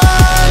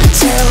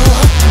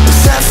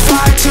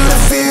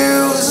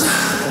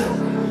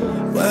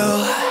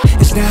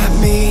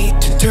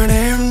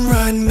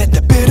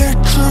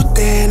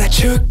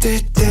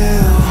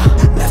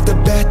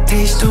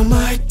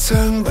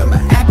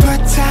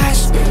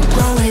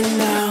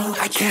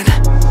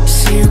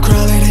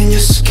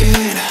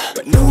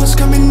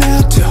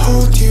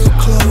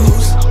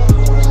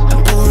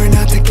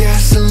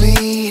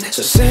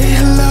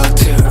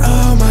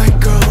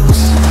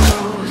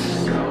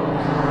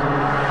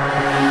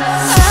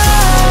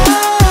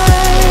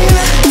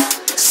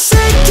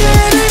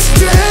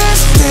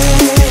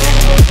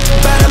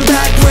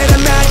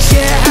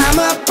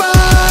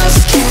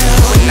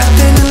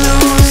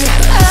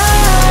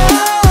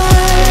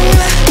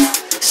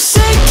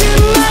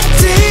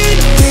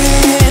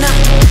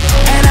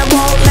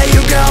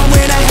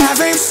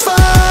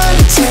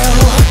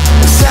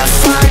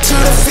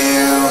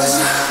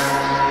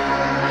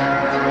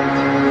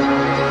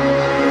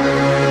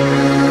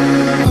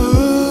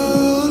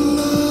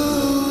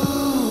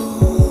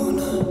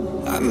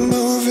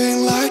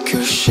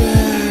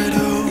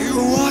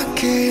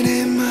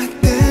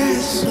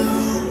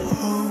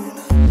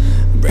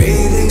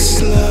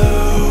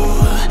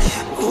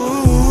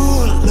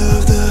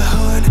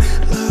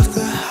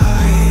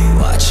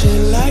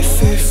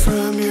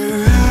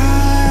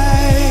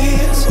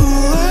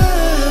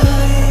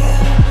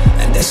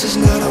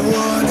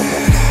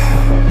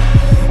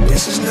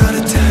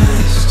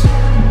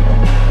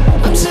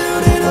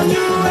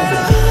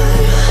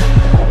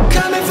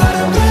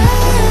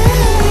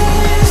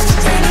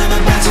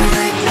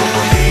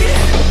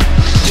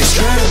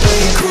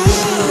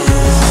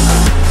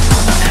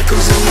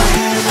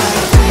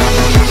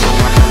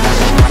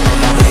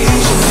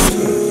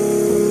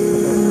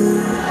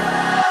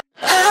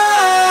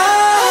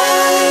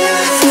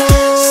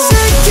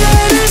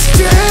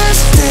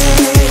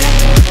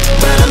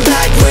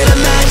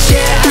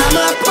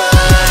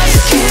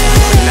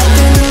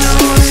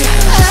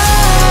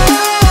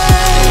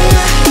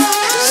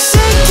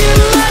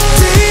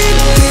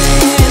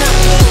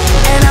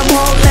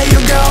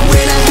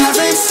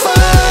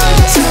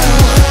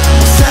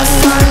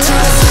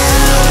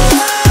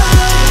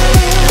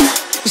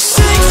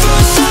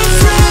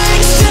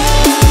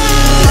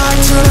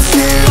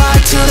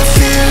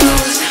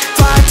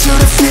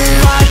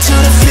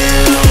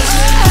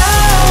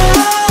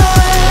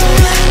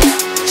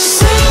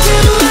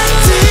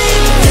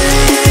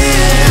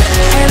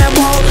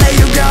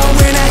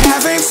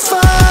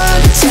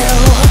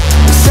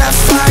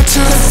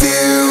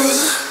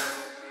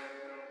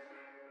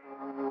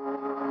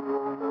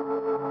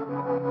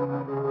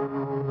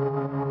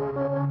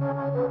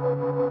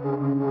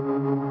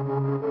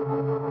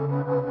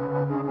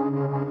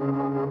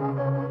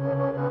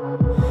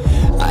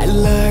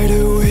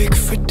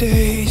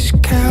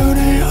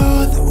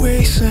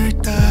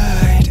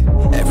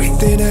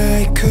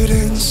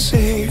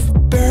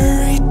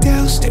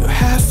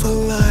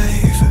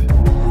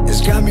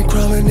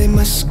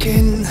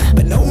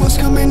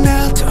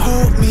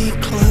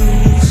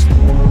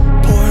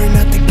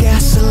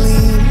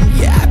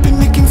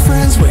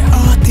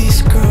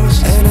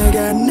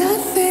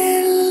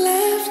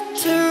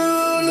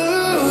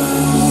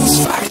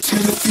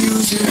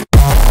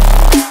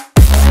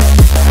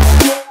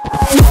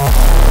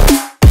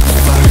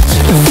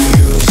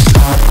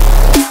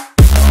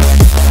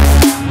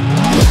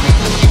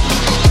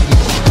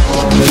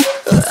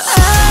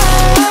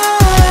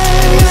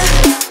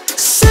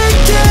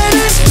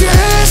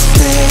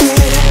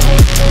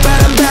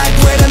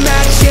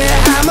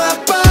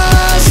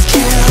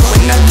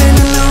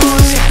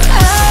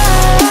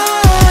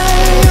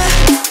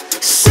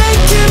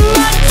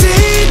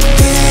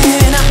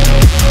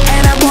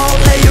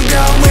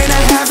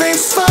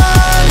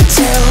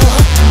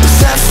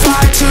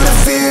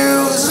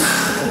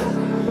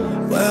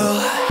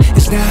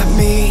not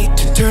me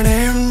to turn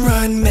and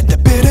run. Met the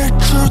bitter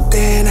truth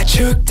and I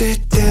choked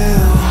it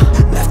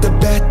down. Left a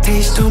bad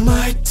taste on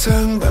my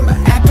tongue, but my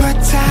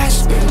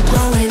appetite's been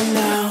growing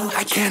now.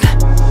 I can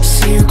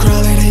see you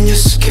crawling in your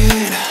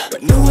skin,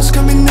 but no one's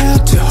coming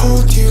out to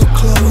hold you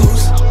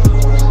close.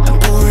 I'm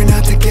pouring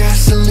out the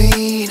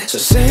gasoline, so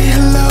say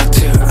hello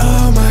to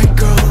all my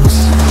ghosts.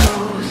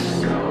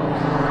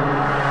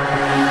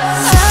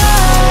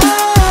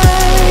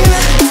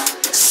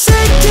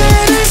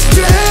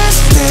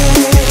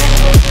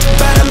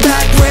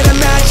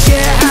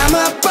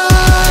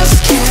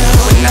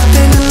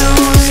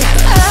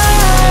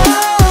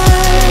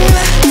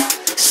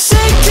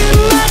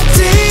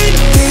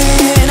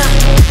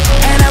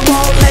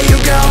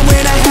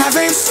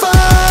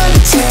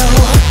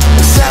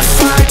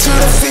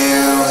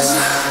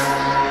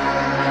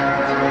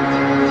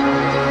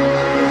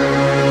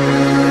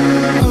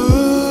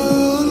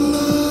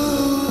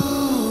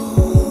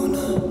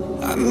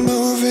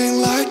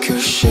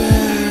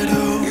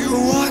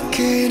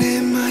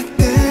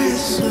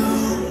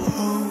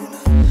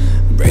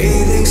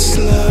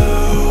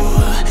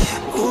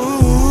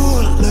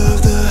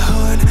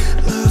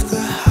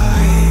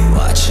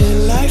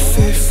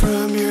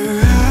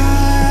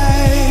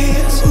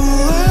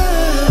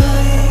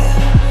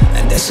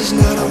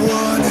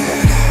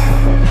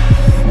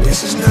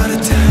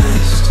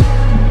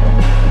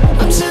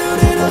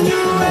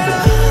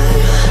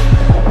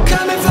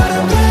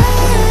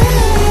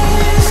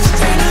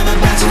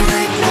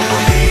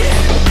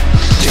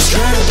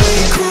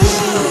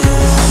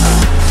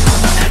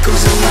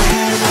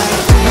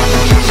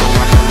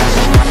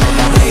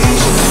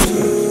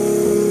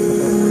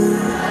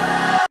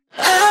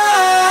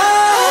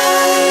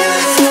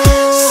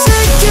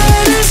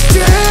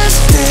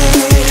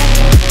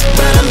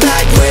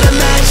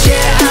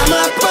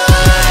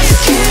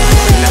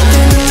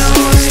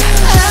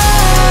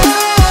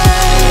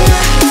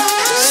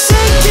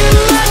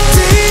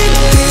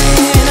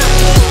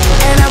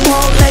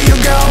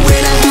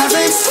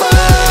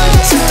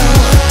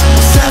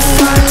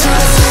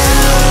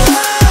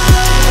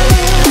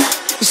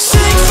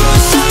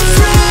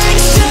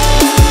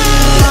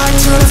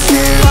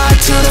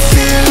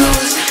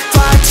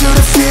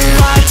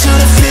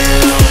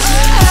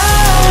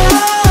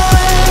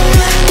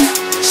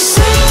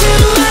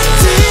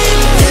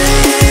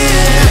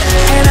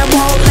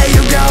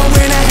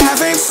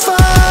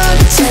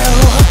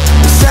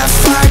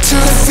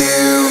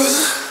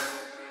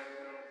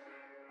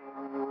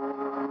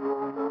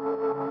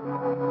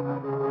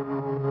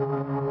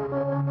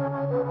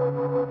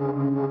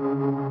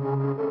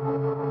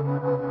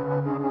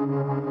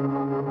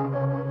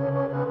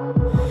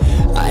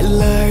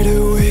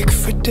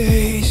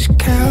 Days,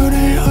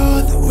 counting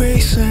all the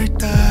ways I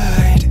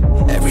died.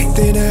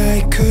 Everything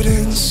I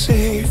couldn't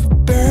save,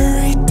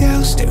 buried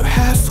down, still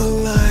half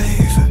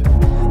alive.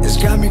 It's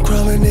got me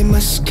crawling in my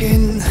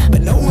skin,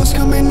 but no one's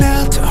coming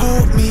out to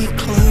hold me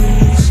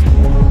close.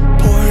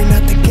 Pouring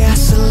out the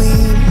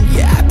gasoline,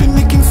 yeah, I've been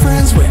making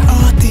friends with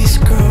all these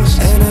ghosts,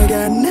 and I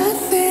got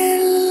nothing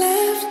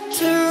left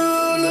to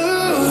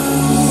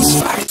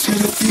lose. Fight to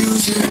the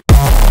future.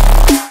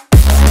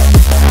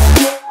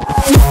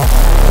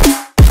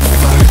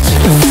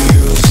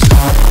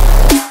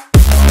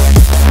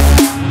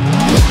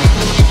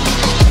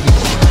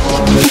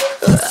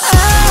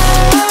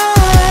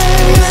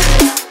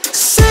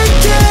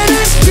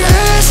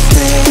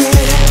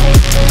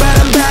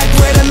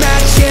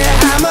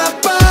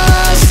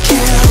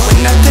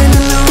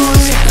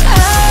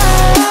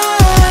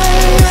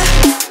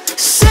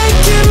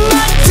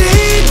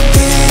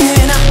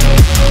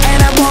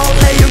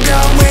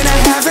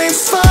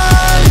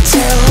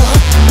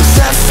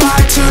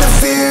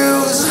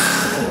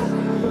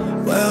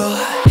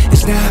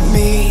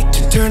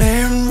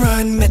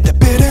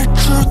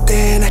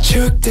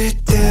 Choked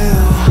it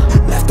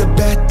down, left a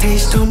bad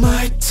taste on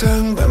my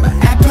tongue, but my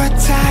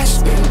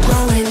appetite's been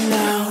growing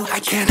now. I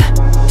can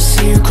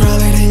see you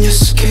crawling in your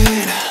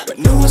skin, but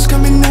no one's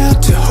coming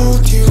out to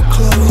hold you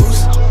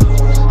close.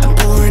 I'm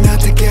pouring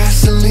out the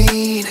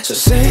gasoline, so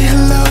say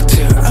hello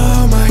to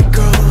all my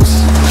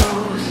ghosts.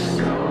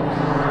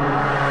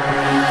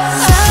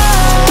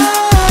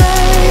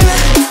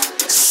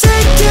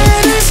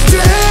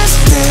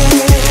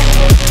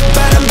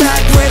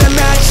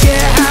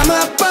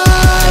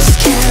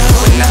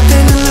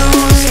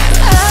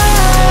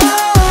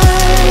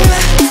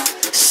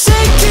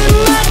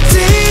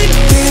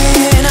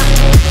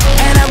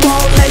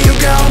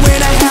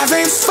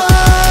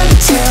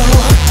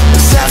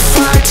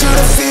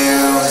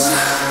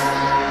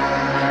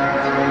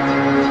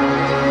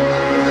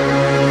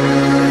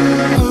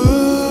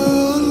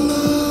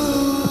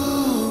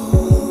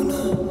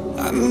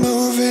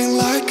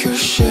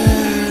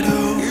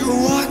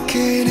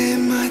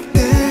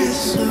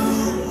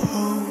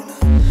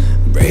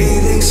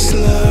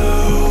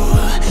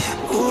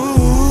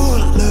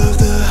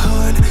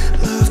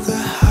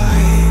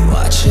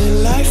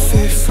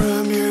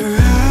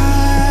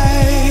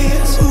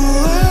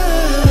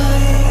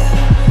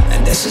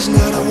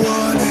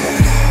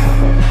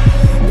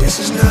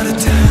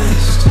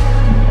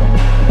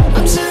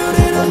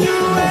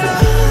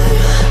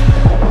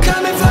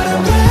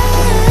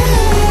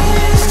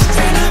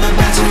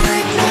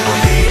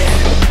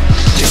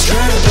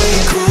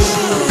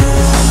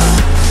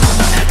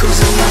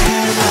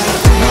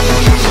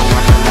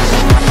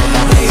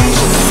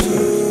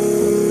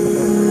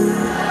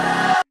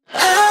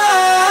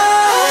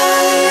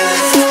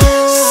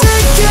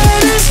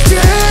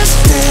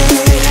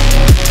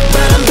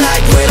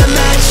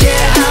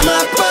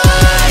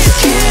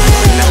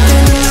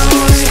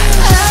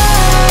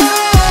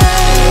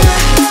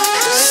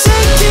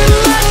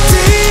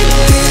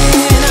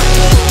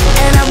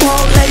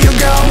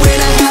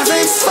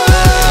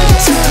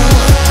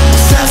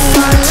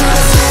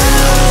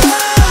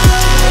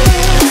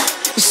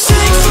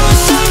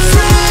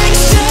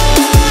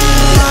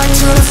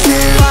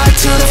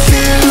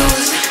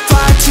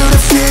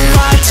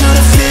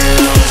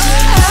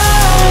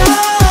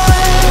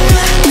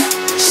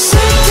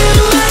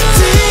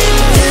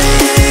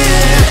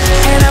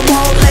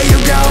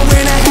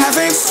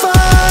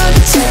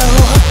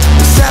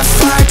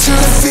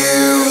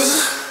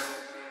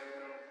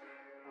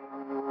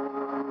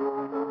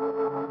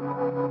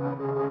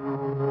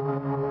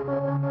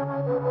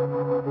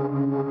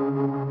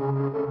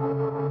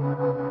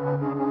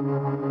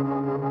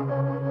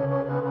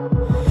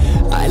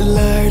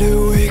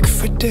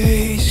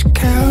 days,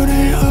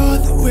 counting all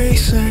the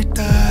ways I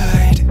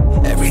died.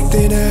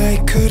 Everything I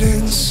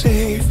couldn't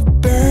save,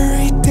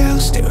 buried down,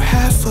 still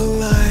half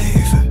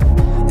alive.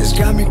 It's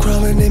got me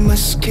crawling in my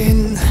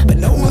skin, but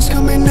no one's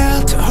coming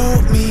out to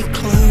hold me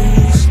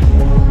close.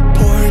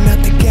 Pouring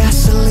out the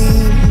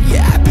gasoline,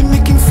 yeah, I've been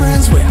making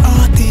friends with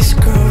all these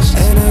girls,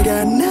 and I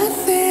got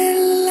nothing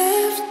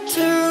left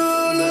to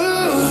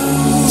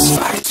lose.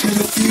 Fight to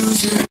the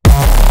future.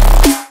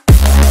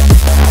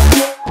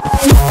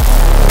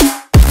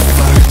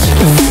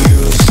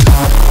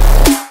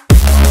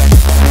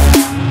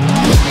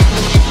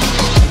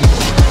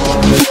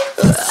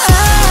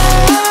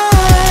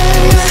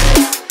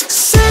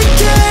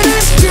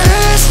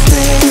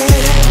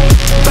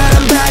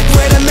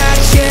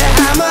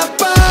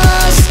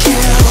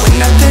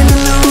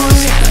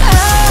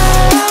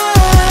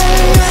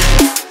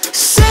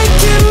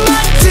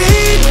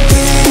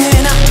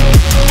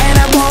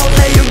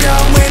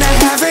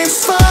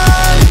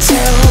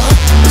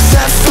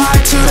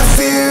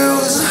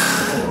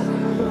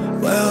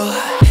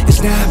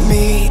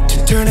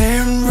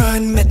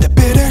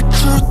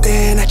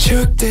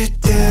 Choked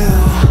it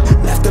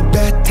down, left a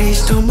bad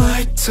taste on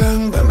my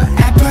tongue, but my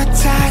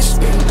appetite's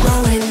been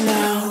growing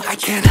now. I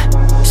can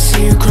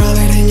see you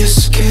crawling in your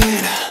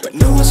skin, but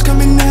no one's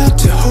coming out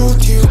to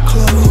hold you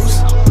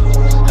close.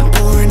 I'm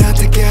pouring out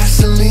the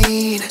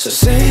gasoline, so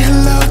say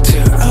hello to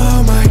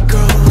all my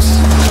ghosts.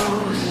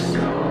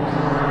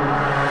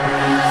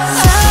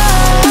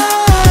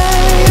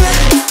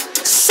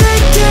 I'm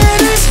sick and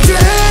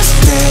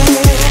distressed,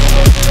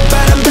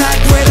 but I'm back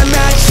with a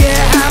match,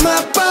 yeah, I'm a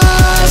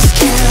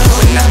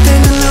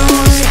nothing to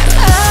lose.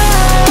 I'm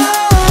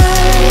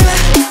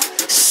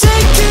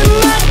sinking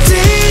my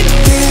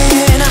teeth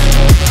in,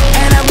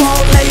 and I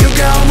won't let you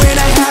go when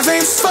I'm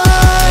having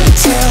fun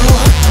till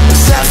we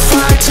set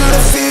fire to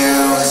the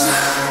fuse.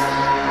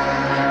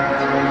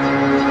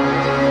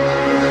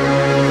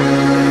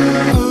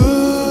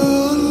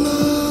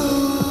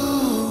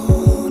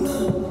 Alone,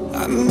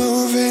 I'm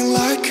moving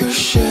like a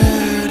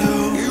shadow.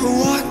 You're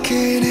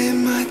walking in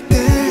my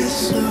dead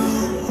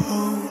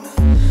zone,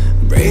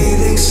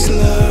 breathing slow.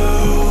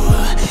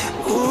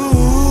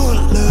 Ooh,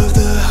 love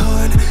the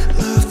hunt,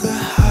 love the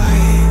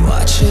high.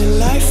 Watching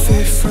life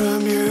fade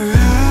from your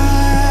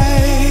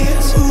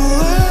eyes.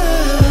 Ooh,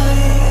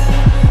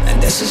 and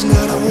this is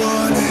not a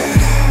warning,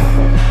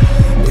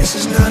 this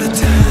is not a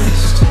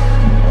test.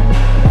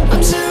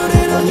 I'm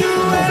tuning on you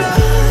and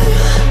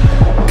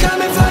I'm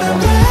coming for the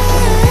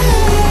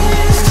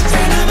rest.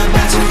 And I'm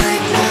about to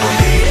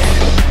ignite,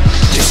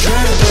 just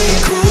trying to play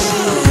it cool.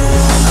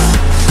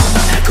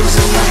 Echoes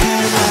in my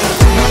head like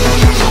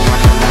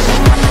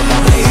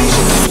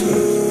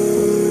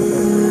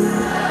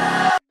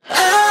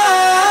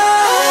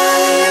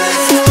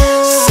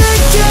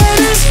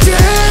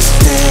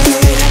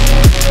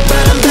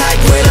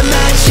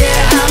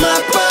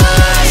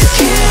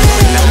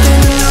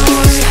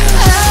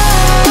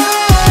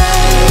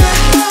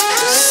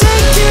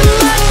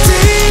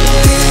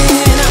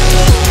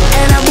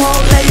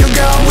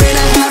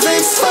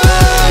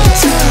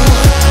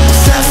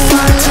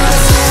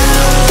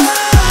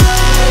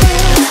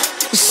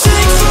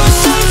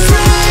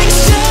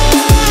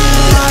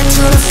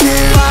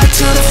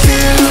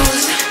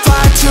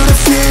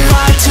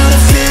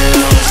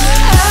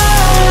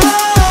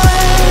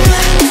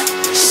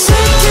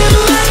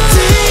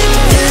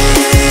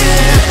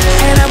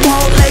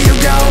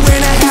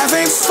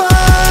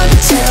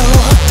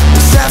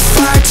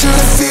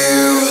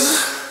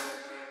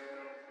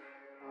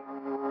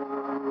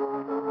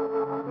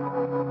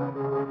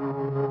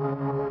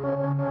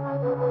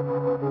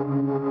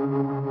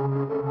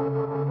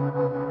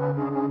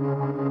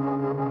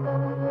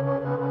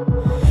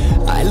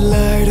I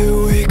lied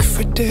awake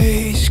for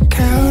days,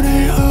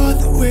 counting all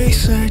the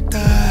ways I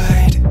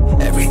died.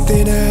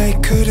 Everything I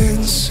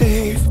couldn't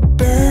save,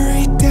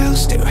 buried down,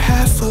 still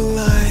half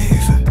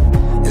alive.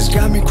 It's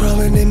got me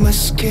crawling in my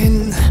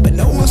skin, but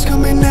no one's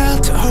coming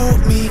out to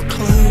hold me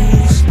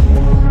close.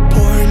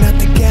 Pouring out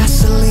the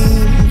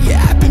gasoline,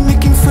 yeah, I've been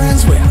making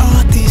friends with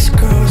all these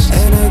girls,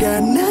 and I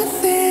got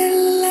nothing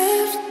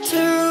left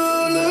to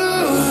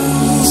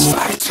lose.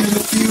 Fight to the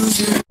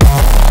future.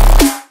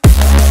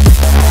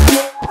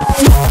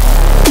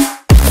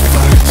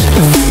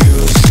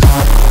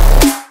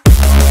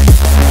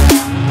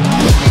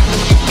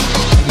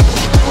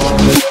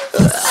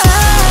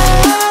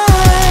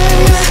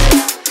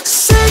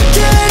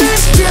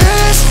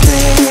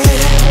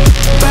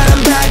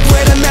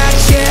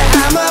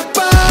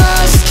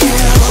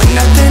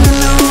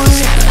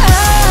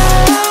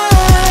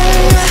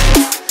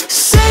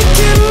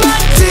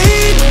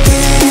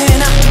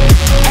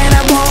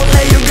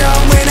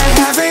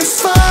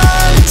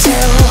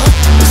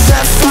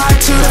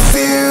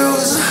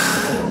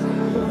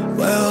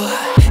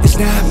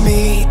 Not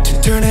me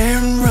to turn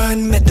and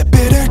run, met the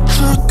bitter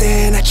truth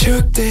and I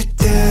choked it